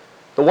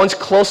 the ones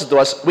closest to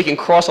us, we can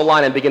cross a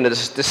line and begin to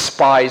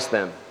despise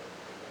them.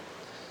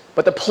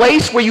 But the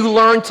place where you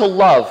learn to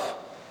love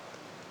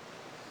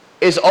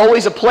is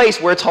always a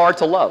place where it's hard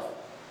to love.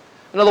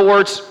 In other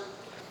words,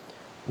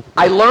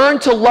 I learn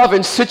to love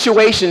in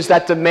situations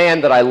that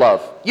demand that I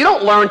love. You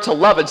don't learn to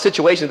love in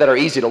situations that are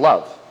easy to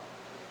love.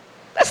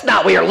 That's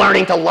not where you're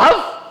learning to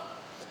love.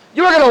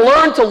 You're going to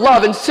learn to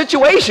love in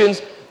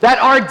situations that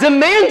are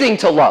demanding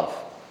to love.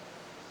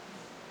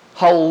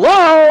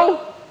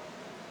 Hello?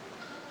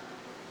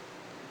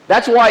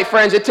 That's why,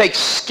 friends, it takes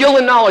skill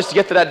and knowledge to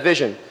get to that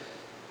vision.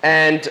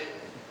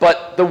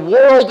 But the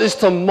world is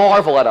to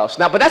marvel at us.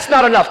 Now, but that's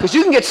not enough, because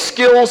you can get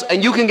skills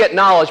and you can get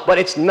knowledge, but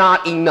it's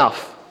not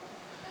enough.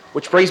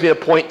 Which brings me to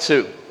point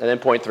 2, and then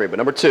point 3. But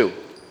number 2,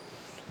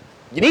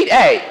 you need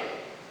A,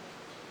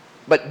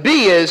 but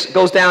B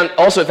goes down,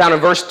 also found in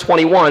verse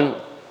 21,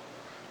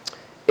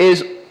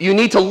 is you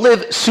need to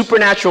live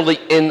supernaturally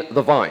in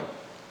the vine.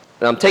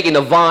 And I'm taking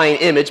the vine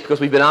image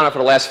because we've been on it for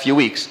the last few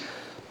weeks.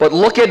 But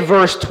look at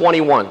verse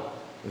 21.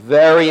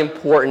 Very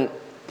important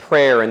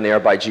prayer in there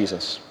by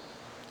Jesus.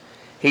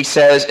 He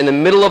says in the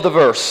middle of the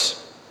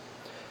verse,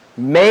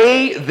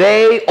 may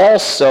they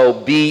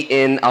also be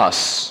in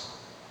us,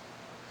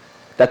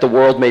 that the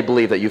world may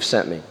believe that you've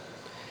sent me.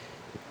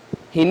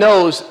 He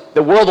knows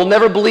the world will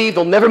never believe,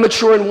 they'll never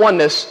mature in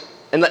oneness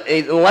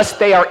unless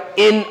they are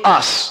in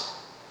us.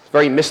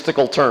 Very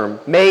mystical term.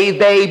 May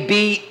they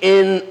be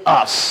in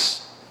us.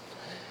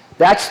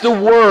 That's the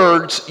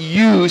words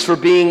used for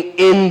being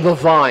in the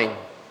vine.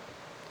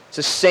 It's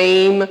the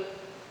same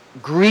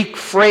Greek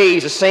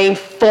phrase, the same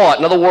thought.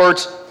 In other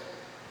words,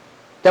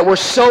 that we're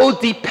so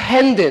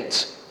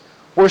dependent,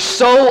 we're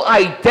so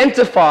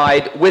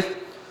identified with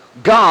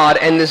God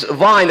and this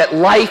vine that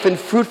life and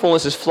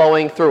fruitfulness is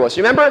flowing through us.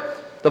 You remember,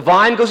 the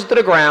vine goes into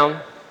the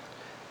ground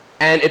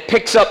and it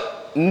picks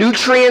up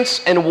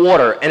nutrients and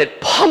water and it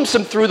pumps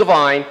them through the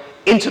vine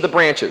into the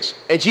branches.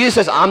 And Jesus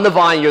says, I'm the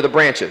vine, you're the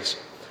branches.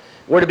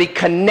 We're to be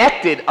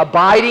connected,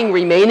 abiding,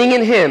 remaining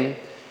in him.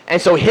 And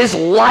so his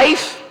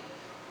life,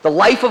 the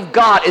life of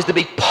God, is to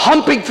be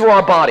pumping through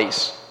our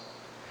bodies.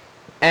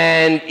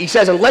 And he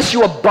says, unless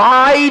you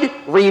abide,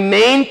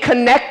 remain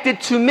connected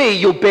to me,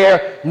 you'll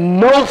bear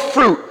no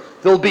fruit.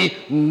 There'll be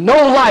no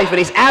life. And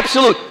he's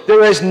absolute.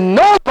 There is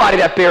nobody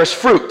that bears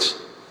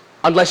fruit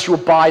unless you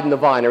abide in the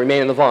vine and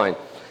remain in the vine.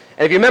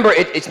 And if you remember,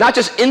 it's not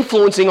just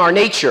influencing our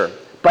nature,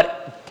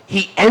 but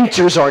he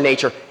enters our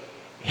nature.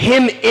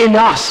 Him in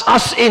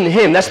us in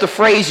him. That's the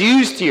phrase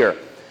used here.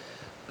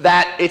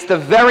 That it's the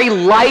very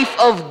life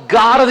of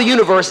God of the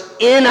universe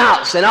in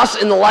us, and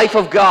us in the life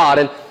of God.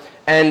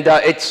 And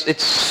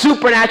it's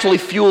supernaturally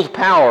fueled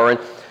power. And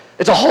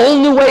it's a whole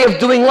new way of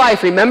doing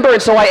life, remember?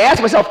 And so I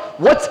asked myself,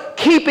 what's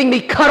keeping me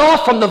cut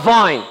off from the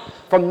vine,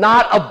 from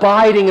not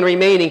abiding and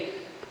remaining?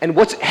 And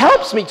what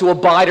helps me to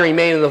abide and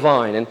remain in the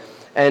vine?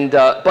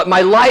 But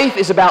my life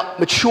is about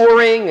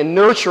maturing and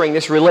nurturing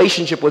this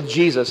relationship with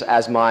Jesus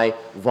as my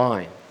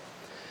vine.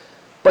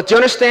 But do you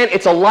understand?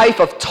 It's a life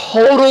of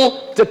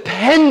total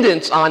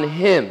dependence on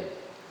him.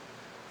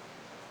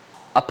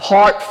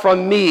 Apart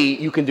from me,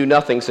 you can do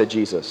nothing, said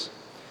Jesus.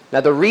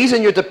 Now, the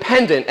reason you're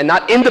dependent and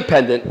not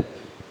independent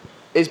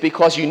is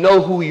because you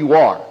know who you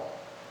are.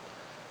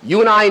 You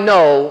and I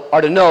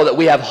are to know that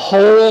we have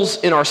holes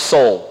in our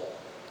soul.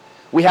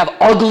 We have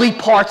ugly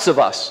parts of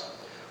us.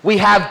 We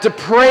have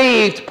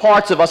depraved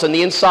parts of us on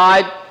the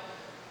inside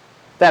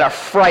that are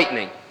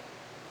frightening.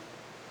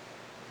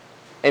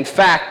 In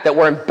fact, that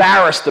we're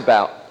embarrassed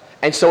about.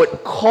 And so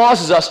it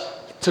causes us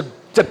to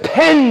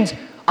depend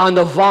on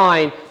the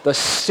vine, the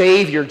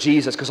Savior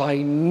Jesus, because I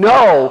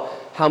know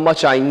how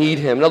much I need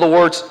him. In other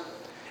words,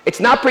 it's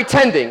not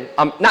pretending.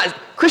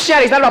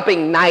 Christianity is not about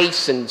being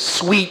nice and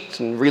sweet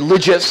and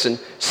religious and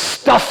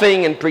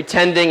stuffing and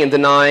pretending and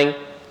denying.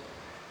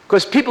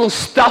 Because people who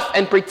stuff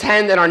and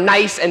pretend and are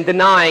nice and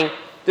denying,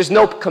 there's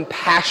no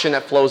compassion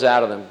that flows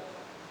out of them.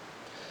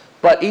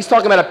 But he's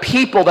talking about a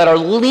people that are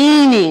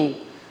leaning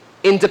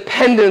in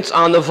dependence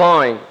on the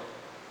vine.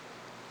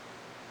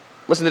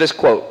 Listen to this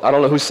quote. I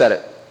don't know who said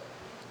it.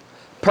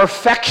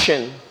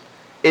 Perfection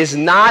is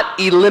not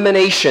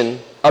elimination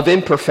of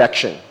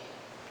imperfection,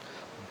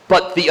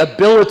 but the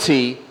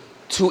ability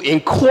to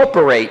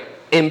incorporate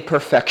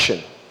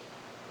imperfection.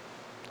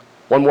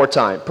 One more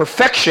time.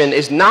 Perfection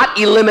is not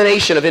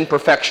elimination of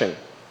imperfection,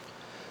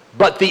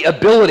 but the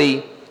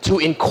ability to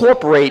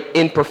incorporate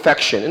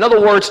imperfection. In other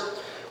words,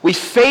 we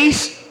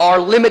face our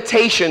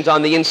limitations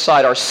on the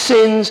inside, our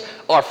sins,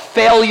 our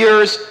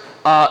failures,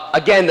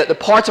 again, the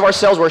parts of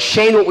ourselves we're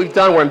ashamed of what we've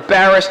done, we're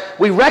embarrassed.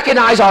 We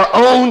recognize our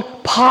own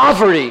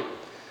poverty.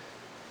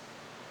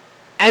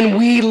 And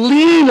we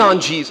lean on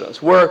Jesus.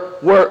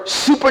 We're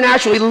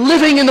supernaturally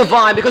living in the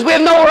vine because we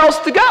have nowhere else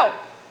to go.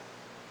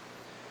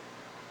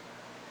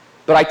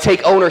 But I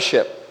take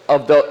ownership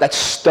of that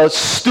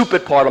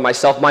stupid part of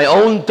myself, my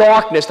own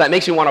darkness that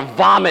makes me want to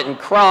vomit and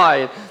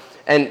cry.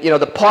 And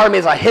the part of me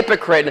is a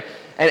hypocrite.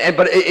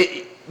 But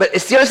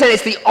it's the understanding,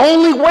 it's the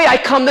only way I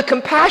come to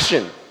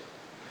compassion.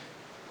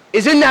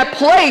 Is in that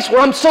place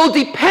where I'm so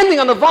depending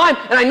on the vine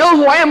and I know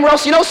who I am, or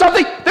else, you know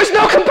something? There's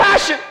no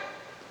compassion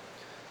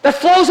that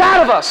flows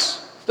out of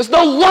us. There's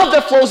no love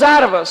that flows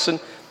out of us.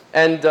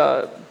 And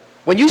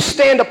when you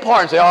stand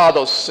apart and say, oh,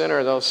 those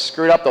sinners, those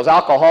screwed up, those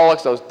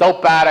alcoholics, those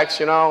dope addicts,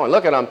 and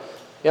look at them.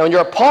 And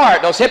you're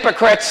apart, those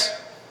hypocrites.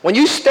 When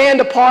you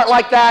stand apart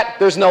like that,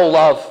 there's no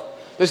love.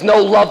 There's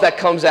no love that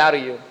comes out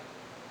of you.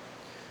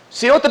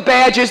 See what the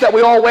badge is that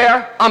we all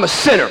wear? I'm a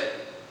sinner,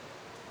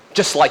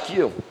 just like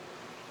you.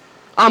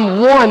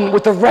 I'm one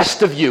with the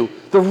rest of you,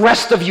 the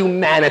rest of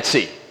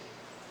humanity.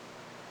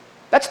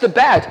 That's the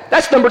badge.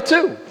 That's number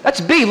 2.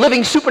 That's B,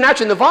 living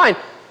supernaturally in the vine.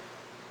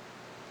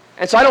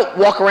 And so I don't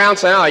walk around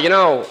saying,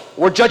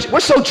 we're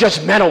so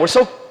judgmental.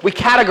 We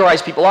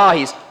categorize people.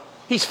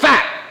 He's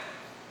fat.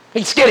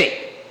 He's skinny.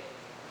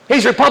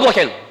 He's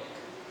Republican.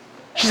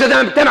 She's a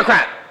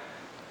Democrat.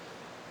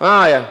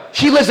 Oh, yeah.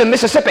 She lives in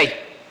Mississippi.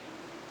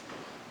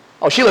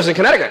 Oh, she lives in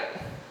Connecticut.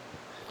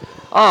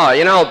 Oh,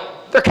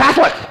 they're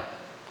Catholic.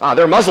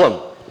 They're Muslim.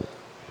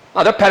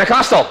 They're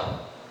Pentecostal.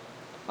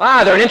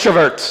 They're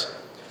introverts.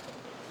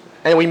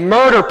 And we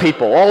murder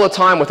people all the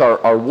time with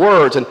our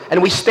words,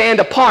 and we stand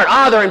apart.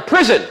 They're in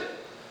prison.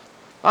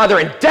 They're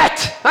in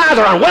debt.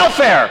 They're on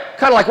welfare.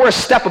 Kind of like we're a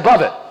step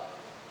above it.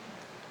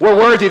 We're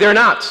worthy, they're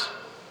not.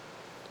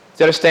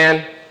 Do you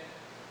understand?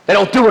 They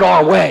don't do it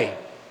our way.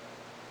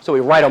 So we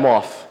write them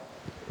off.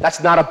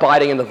 That's not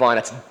abiding in the vine.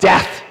 That's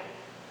death.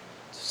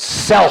 It's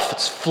self.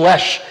 It's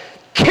flesh.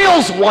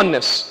 Kills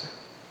oneness.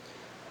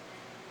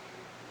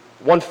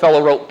 One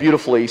fellow wrote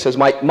beautifully. He says,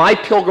 my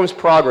Pilgrim's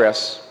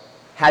Progress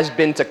has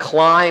been to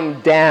climb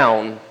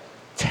down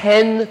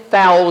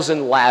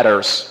 10,000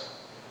 ladders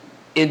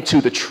into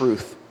the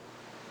truth.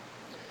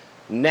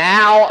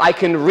 Now I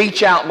can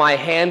reach out my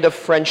hand of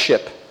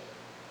friendship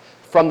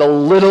from the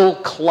little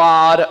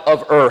clod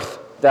of earth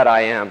that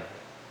I am. In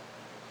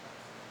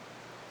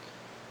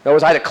other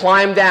words, I had to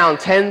climb down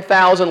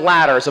 10,000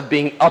 ladders of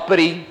being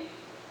uppity,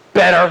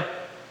 better,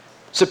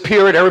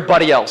 superior to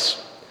everybody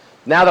else.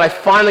 Now that I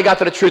finally got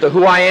to the truth of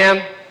who I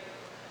am,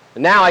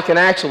 now I can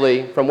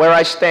actually, from where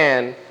I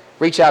stand,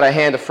 reach out a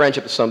hand of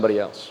friendship to somebody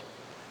else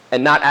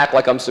and not act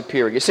like I'm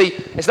superior. You see,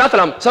 it's not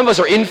that some of us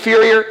are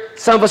inferior,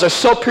 some of us are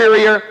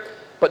superior,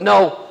 but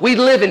no, we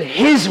live in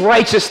His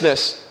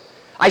righteousness.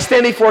 I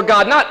stand before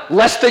God not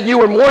less than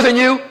you or more than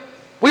you.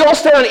 We all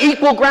stand on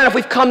equal ground if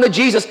we've come to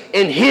Jesus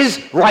in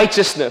His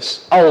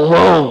righteousness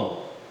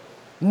alone.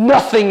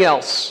 Nothing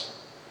else.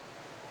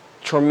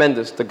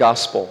 Tremendous, the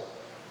gospel.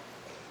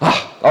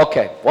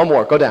 Okay, one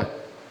more, go down.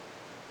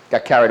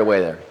 Got carried away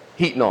there.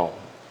 Heat and all.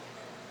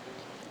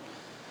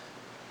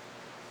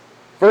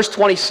 Verse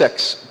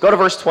 26. Go to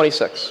verse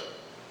 26.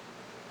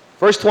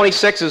 Verse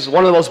 26 is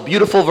one of the most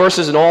beautiful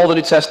verses in all the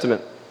New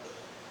Testament.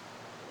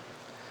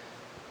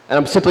 And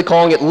I'm simply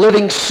calling it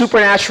living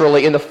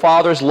supernaturally in the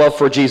Father's love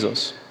for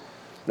Jesus.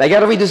 Now you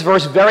got to read this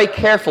verse very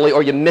carefully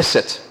or you miss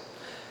it.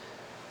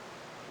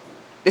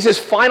 This is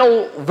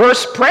final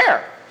verse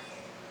prayer.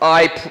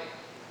 I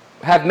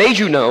have made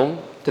you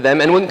known to them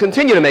and will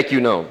continue to make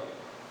you known. In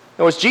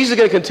other words, Jesus is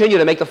going to continue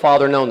to make the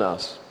Father known to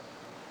us.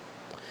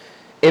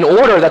 In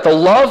order that the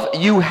love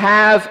you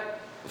have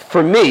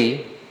for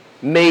me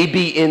may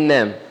be in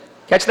them.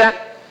 Catch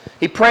that?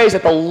 He prays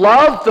that the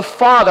love the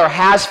Father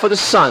has for the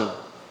Son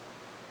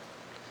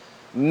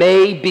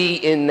may be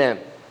in them.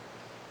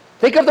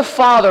 Think of the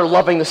Father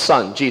loving the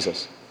Son,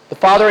 Jesus. The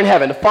Father in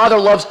heaven. The Father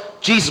loves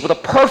Jesus with a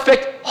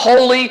perfect,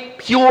 holy,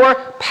 pure,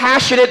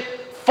 passionate,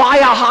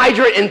 fire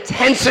hydrant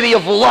intensity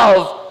of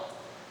love,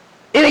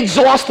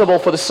 inexhaustible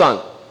for the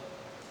Son.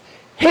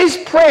 His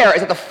prayer is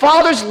that the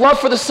Father's love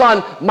for the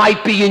Son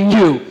might be in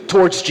you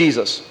towards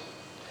Jesus.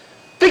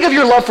 Think of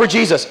your love for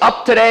Jesus.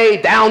 Up today,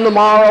 down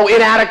tomorrow,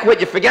 inadequate.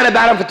 You forget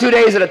about Him for 2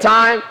 days at a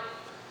time.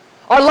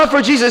 Our love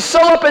for Jesus is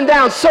so up and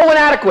down, so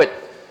inadequate.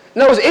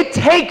 In other words, it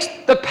takes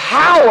the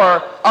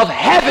power of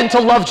heaven to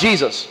love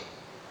Jesus.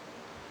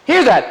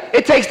 Hear that.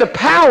 It takes the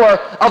power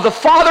of the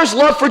Father's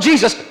love for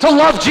Jesus to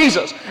love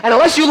Jesus. And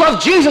unless you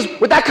love Jesus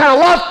with that kind of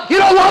love, you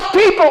don't love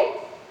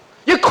people.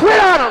 You quit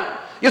on them.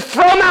 You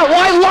throw them out.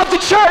 Why love the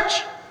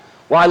church?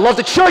 Well, I love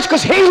the church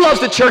because He loves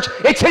the church.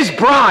 It's His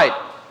bride.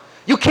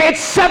 You can't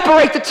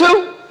separate the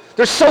two.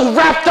 They're so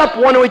wrapped up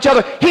one to each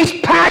other. He's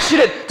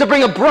passionate to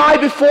bring a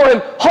bride before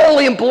Him,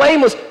 holy and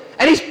blameless.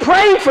 And He's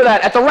praying for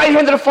that at the right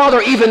hand of the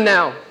Father even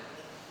now.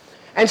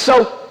 And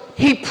so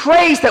He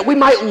prays that we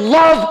might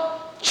love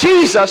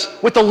Jesus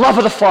with the love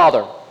of the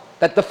Father,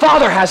 that the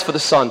Father has for the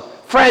Son.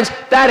 Friends,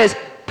 that is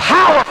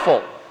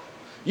powerful.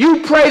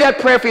 You pray that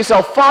prayer for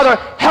yourself. Father,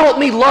 help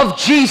me love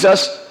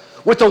Jesus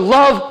with the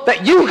love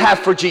that you have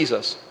for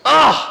Jesus.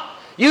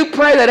 You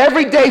pray that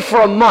every day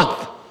for a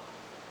month.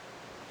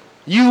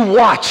 You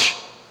watch.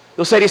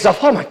 You'll say to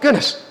yourself, oh my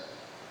goodness.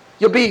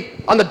 You'll be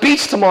on the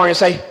beach tomorrow and you'll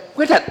say,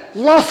 where'd that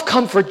love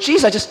come for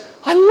Jesus?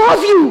 I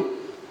love you.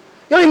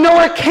 You don't even know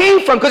where it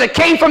came from because it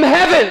came from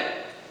heaven.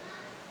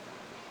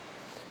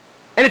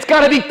 And it's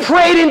got to be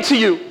prayed into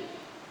you.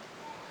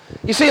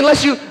 You see,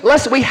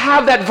 unless we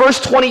have that verse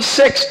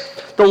 26,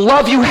 the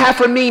love you have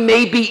for me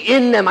may be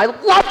in them. I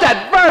love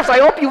that verse. I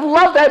hope you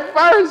love that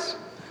verse.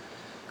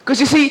 Because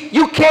you see,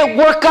 you can't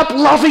work up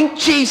loving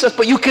Jesus,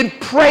 but you can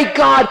pray,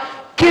 God,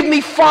 give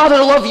me, Father,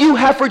 the love you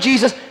have for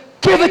Jesus.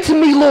 Give it to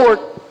me, Lord,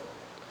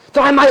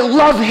 that I might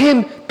love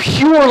Him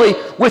purely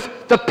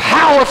with the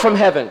power from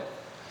heaven.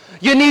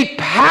 You need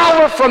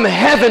power from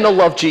heaven to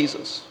love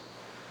Jesus.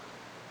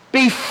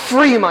 Be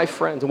free, my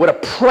friends, and we're to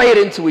pray it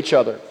into each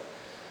other.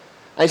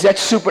 And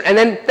that's super. And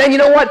then you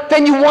know what?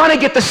 Then you want to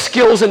get the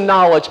skills and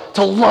knowledge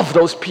to love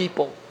those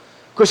people.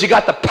 Because you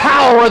got the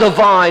power of the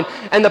vine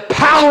and the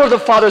power of the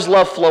Father's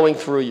love flowing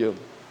through you.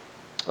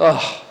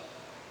 Oh,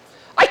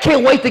 I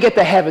can't wait to get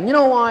to heaven. You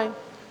know why?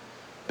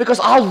 Because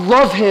I'll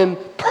love Him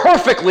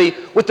perfectly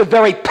with the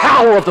very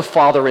power of the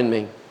Father in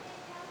me.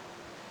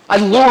 I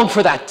long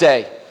for that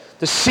day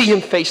to see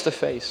Him face to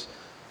face.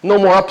 No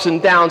more ups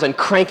and downs and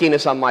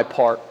crankiness on my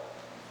part.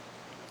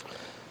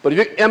 But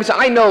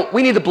I know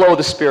we need the blow of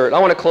the Spirit. I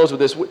want to close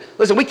with this.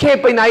 Listen, we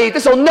can't be naive.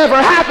 This will never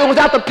happen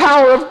without the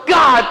power of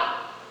God.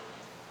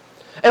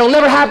 And it'll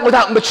never happen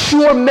without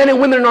mature men and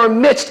women in our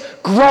midst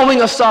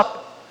growing us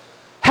up,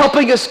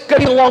 helping us,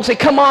 getting along, say,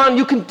 come on,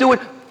 you can do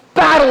it,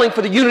 battling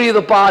for the unity of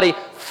the body,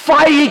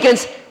 fighting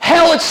against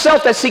hell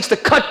itself that seeks to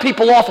cut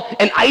people off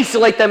and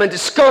isolate them and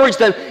discourage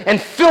them and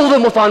fill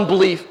them with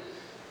unbelief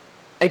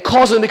and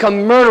cause them to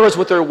become murderers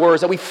with their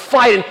words, that we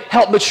fight and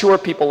help mature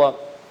people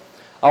up.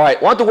 All right,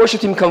 I want the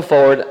worship team to come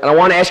forward, and I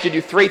want to ask you to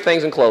do 3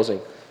 things in closing.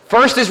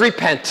 First is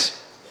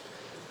repent.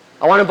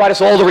 I want to invite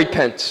us all to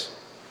repent.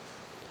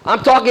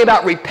 I'm talking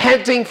about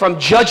repenting from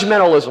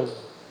judgmentalism,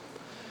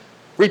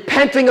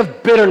 repenting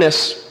of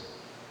bitterness,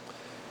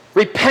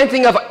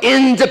 repenting of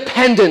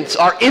independence,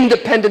 our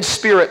independent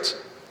spirit,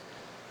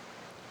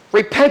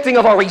 repenting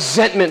of our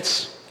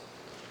resentments,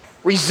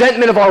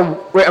 repenting of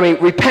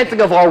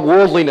our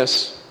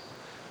worldliness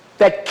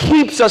that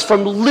keeps us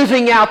from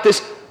living out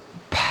this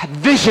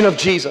vision of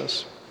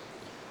Jesus.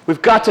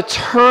 We've got to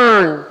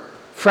turn,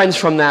 friends,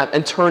 from that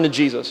and turn to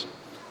Jesus.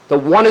 The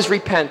one is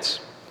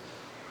repent.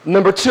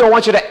 Number two, I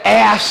want you to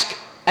ask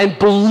and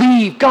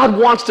believe. God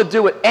wants to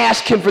do it.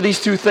 Ask him for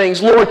these two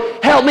things. Lord,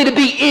 help me to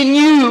be in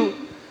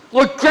you.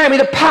 Lord, grant me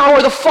the power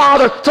of the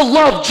Father to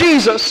love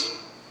Jesus.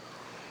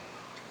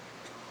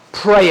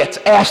 Pray it.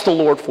 Ask the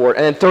Lord for it.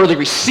 And then thirdly,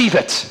 receive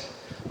it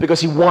because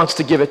he wants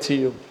to give it to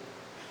you.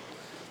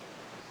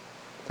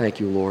 Thank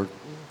you, Lord.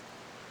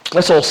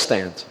 Let's all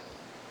stand.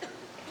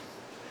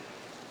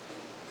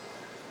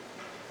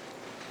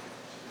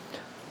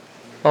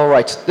 All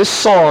right, this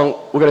song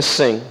we're going to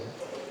sing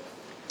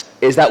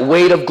is that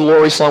Weight of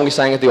Glory song we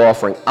sang at the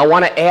offering. I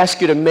want to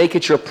ask you to make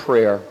it your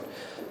prayer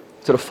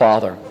to the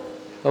Father.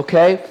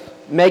 Okay?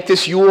 Make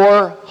this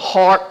your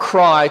heart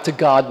cry to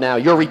God now.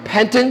 Your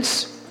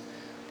repentance.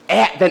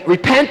 Then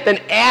repent, then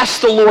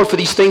ask the Lord for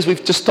these things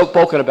we've just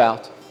spoken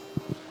about.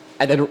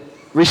 And then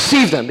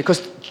receive them.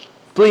 Because,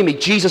 believe me,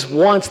 Jesus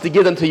wants to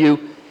give them to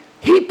you.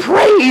 He's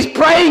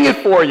praying it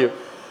for you.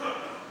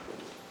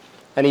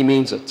 And he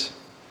means it.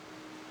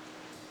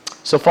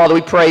 So, Father,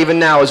 we pray even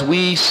now as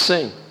we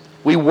sing,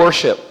 we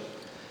worship.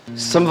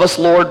 Some of us,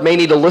 Lord, may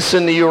need to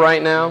listen to you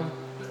right now.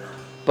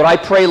 But I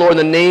pray, Lord, in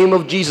the name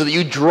of Jesus, that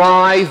you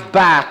drive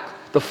back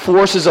the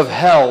forces of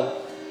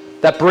hell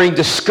that bring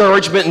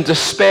discouragement and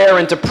despair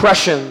and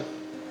depression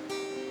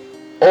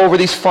over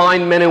these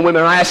fine men and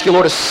women. And I ask you,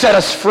 Lord, to set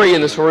us free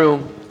in this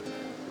room.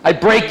 I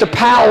break the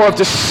power of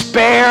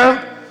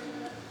despair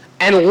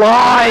and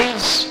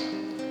lies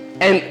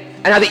and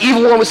how the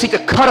evil one would seek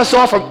to cut us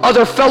off from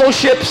other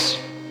fellowships,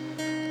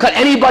 cut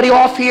anybody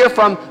off here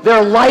from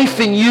their life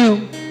in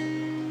you.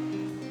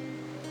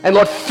 And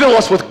Lord, fill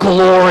us with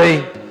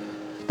glory.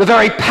 The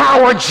very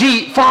power,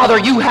 Father,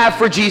 you have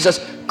for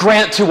Jesus,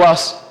 grant to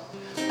us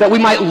that we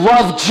might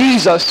love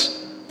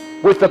Jesus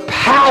with the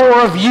power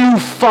of you,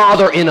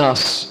 Father, in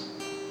us.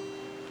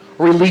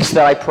 Release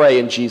that, I pray,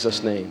 in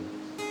Jesus' name.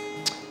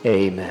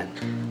 Amen.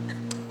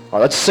 All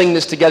right, let's sing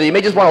this together. You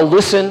may just want to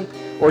listen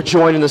or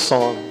join in the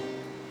song.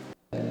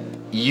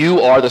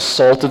 You are the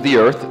salt of the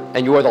earth,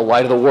 and you are the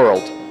light of the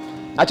world.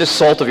 Not just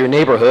salt of your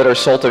neighborhood or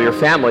salt of your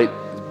family.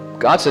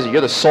 God says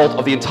you're the salt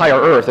of the entire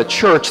earth. The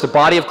church, the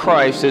body of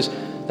Christ, is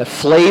that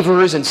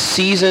flavors and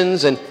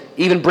seasons and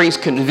even brings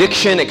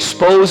conviction,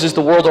 exposes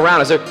the world around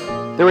us.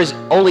 There is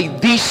only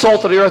the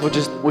salt of the earth,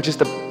 which is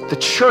the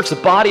church, the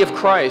body of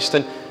Christ.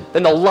 And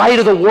then the light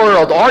of the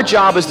world. Our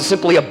job is to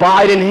simply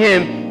abide in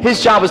him.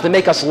 His job is to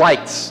make us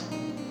lights.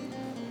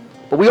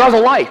 But we are the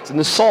light and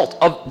the salt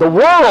of the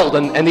world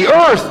and the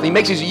earth. And he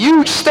makes these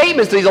huge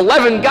statements to these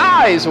 11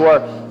 guys who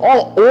are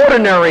all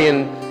ordinary.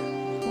 And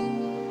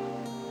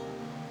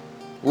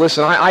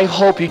listen, I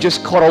hope you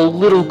just caught a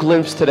little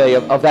glimpse today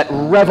of that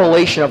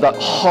revelation of the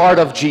heart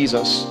of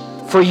Jesus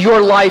for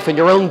your life and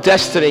your own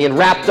destiny and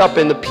wrapped up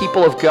in the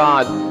people of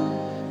God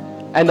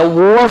and the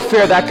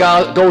warfare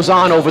that goes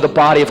on over the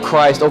body of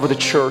Christ, over the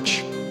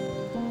church.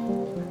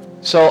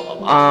 So,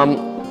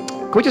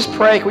 can we just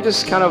pray? Can we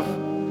just kind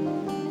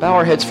of bow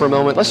our heads for a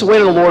moment? Let's wait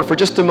on the Lord for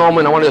just a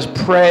moment. I want to just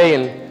pray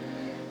and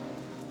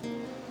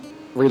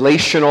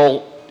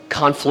relational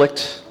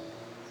conflict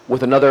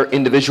with another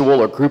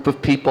individual or group of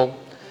people.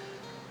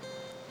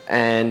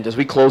 And as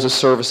we close the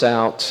service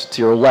out,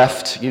 to your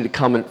left, you need to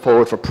come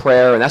forward for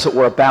prayer. And that's what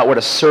we're about. We're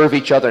to serve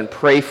each other and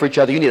pray for each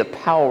other. You need the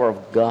power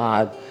of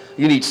God.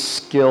 You need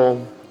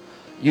skill.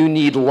 You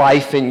need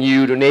life in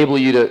you to enable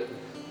you to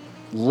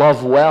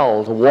love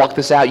well, to walk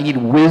this out. You need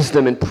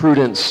wisdom and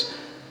prudence.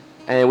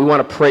 And we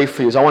want to pray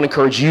for you. So I want to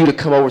encourage you to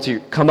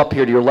come up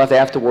here to your left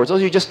afterwards.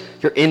 Those of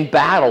you're in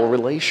battle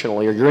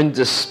relationally, or you're in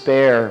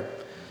despair,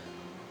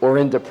 or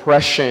in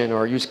depression,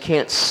 or you just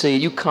can't see.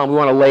 You come. We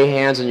want to lay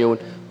hands on you.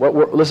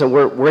 Listen,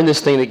 we're in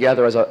this thing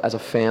together as a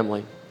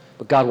family.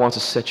 But God wants to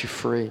set you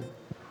free.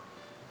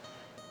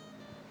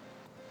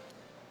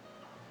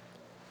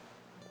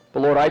 But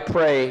Lord, I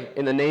pray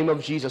in the name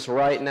of Jesus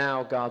right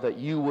now, God, that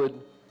you would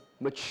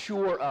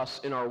mature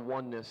us in our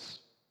oneness.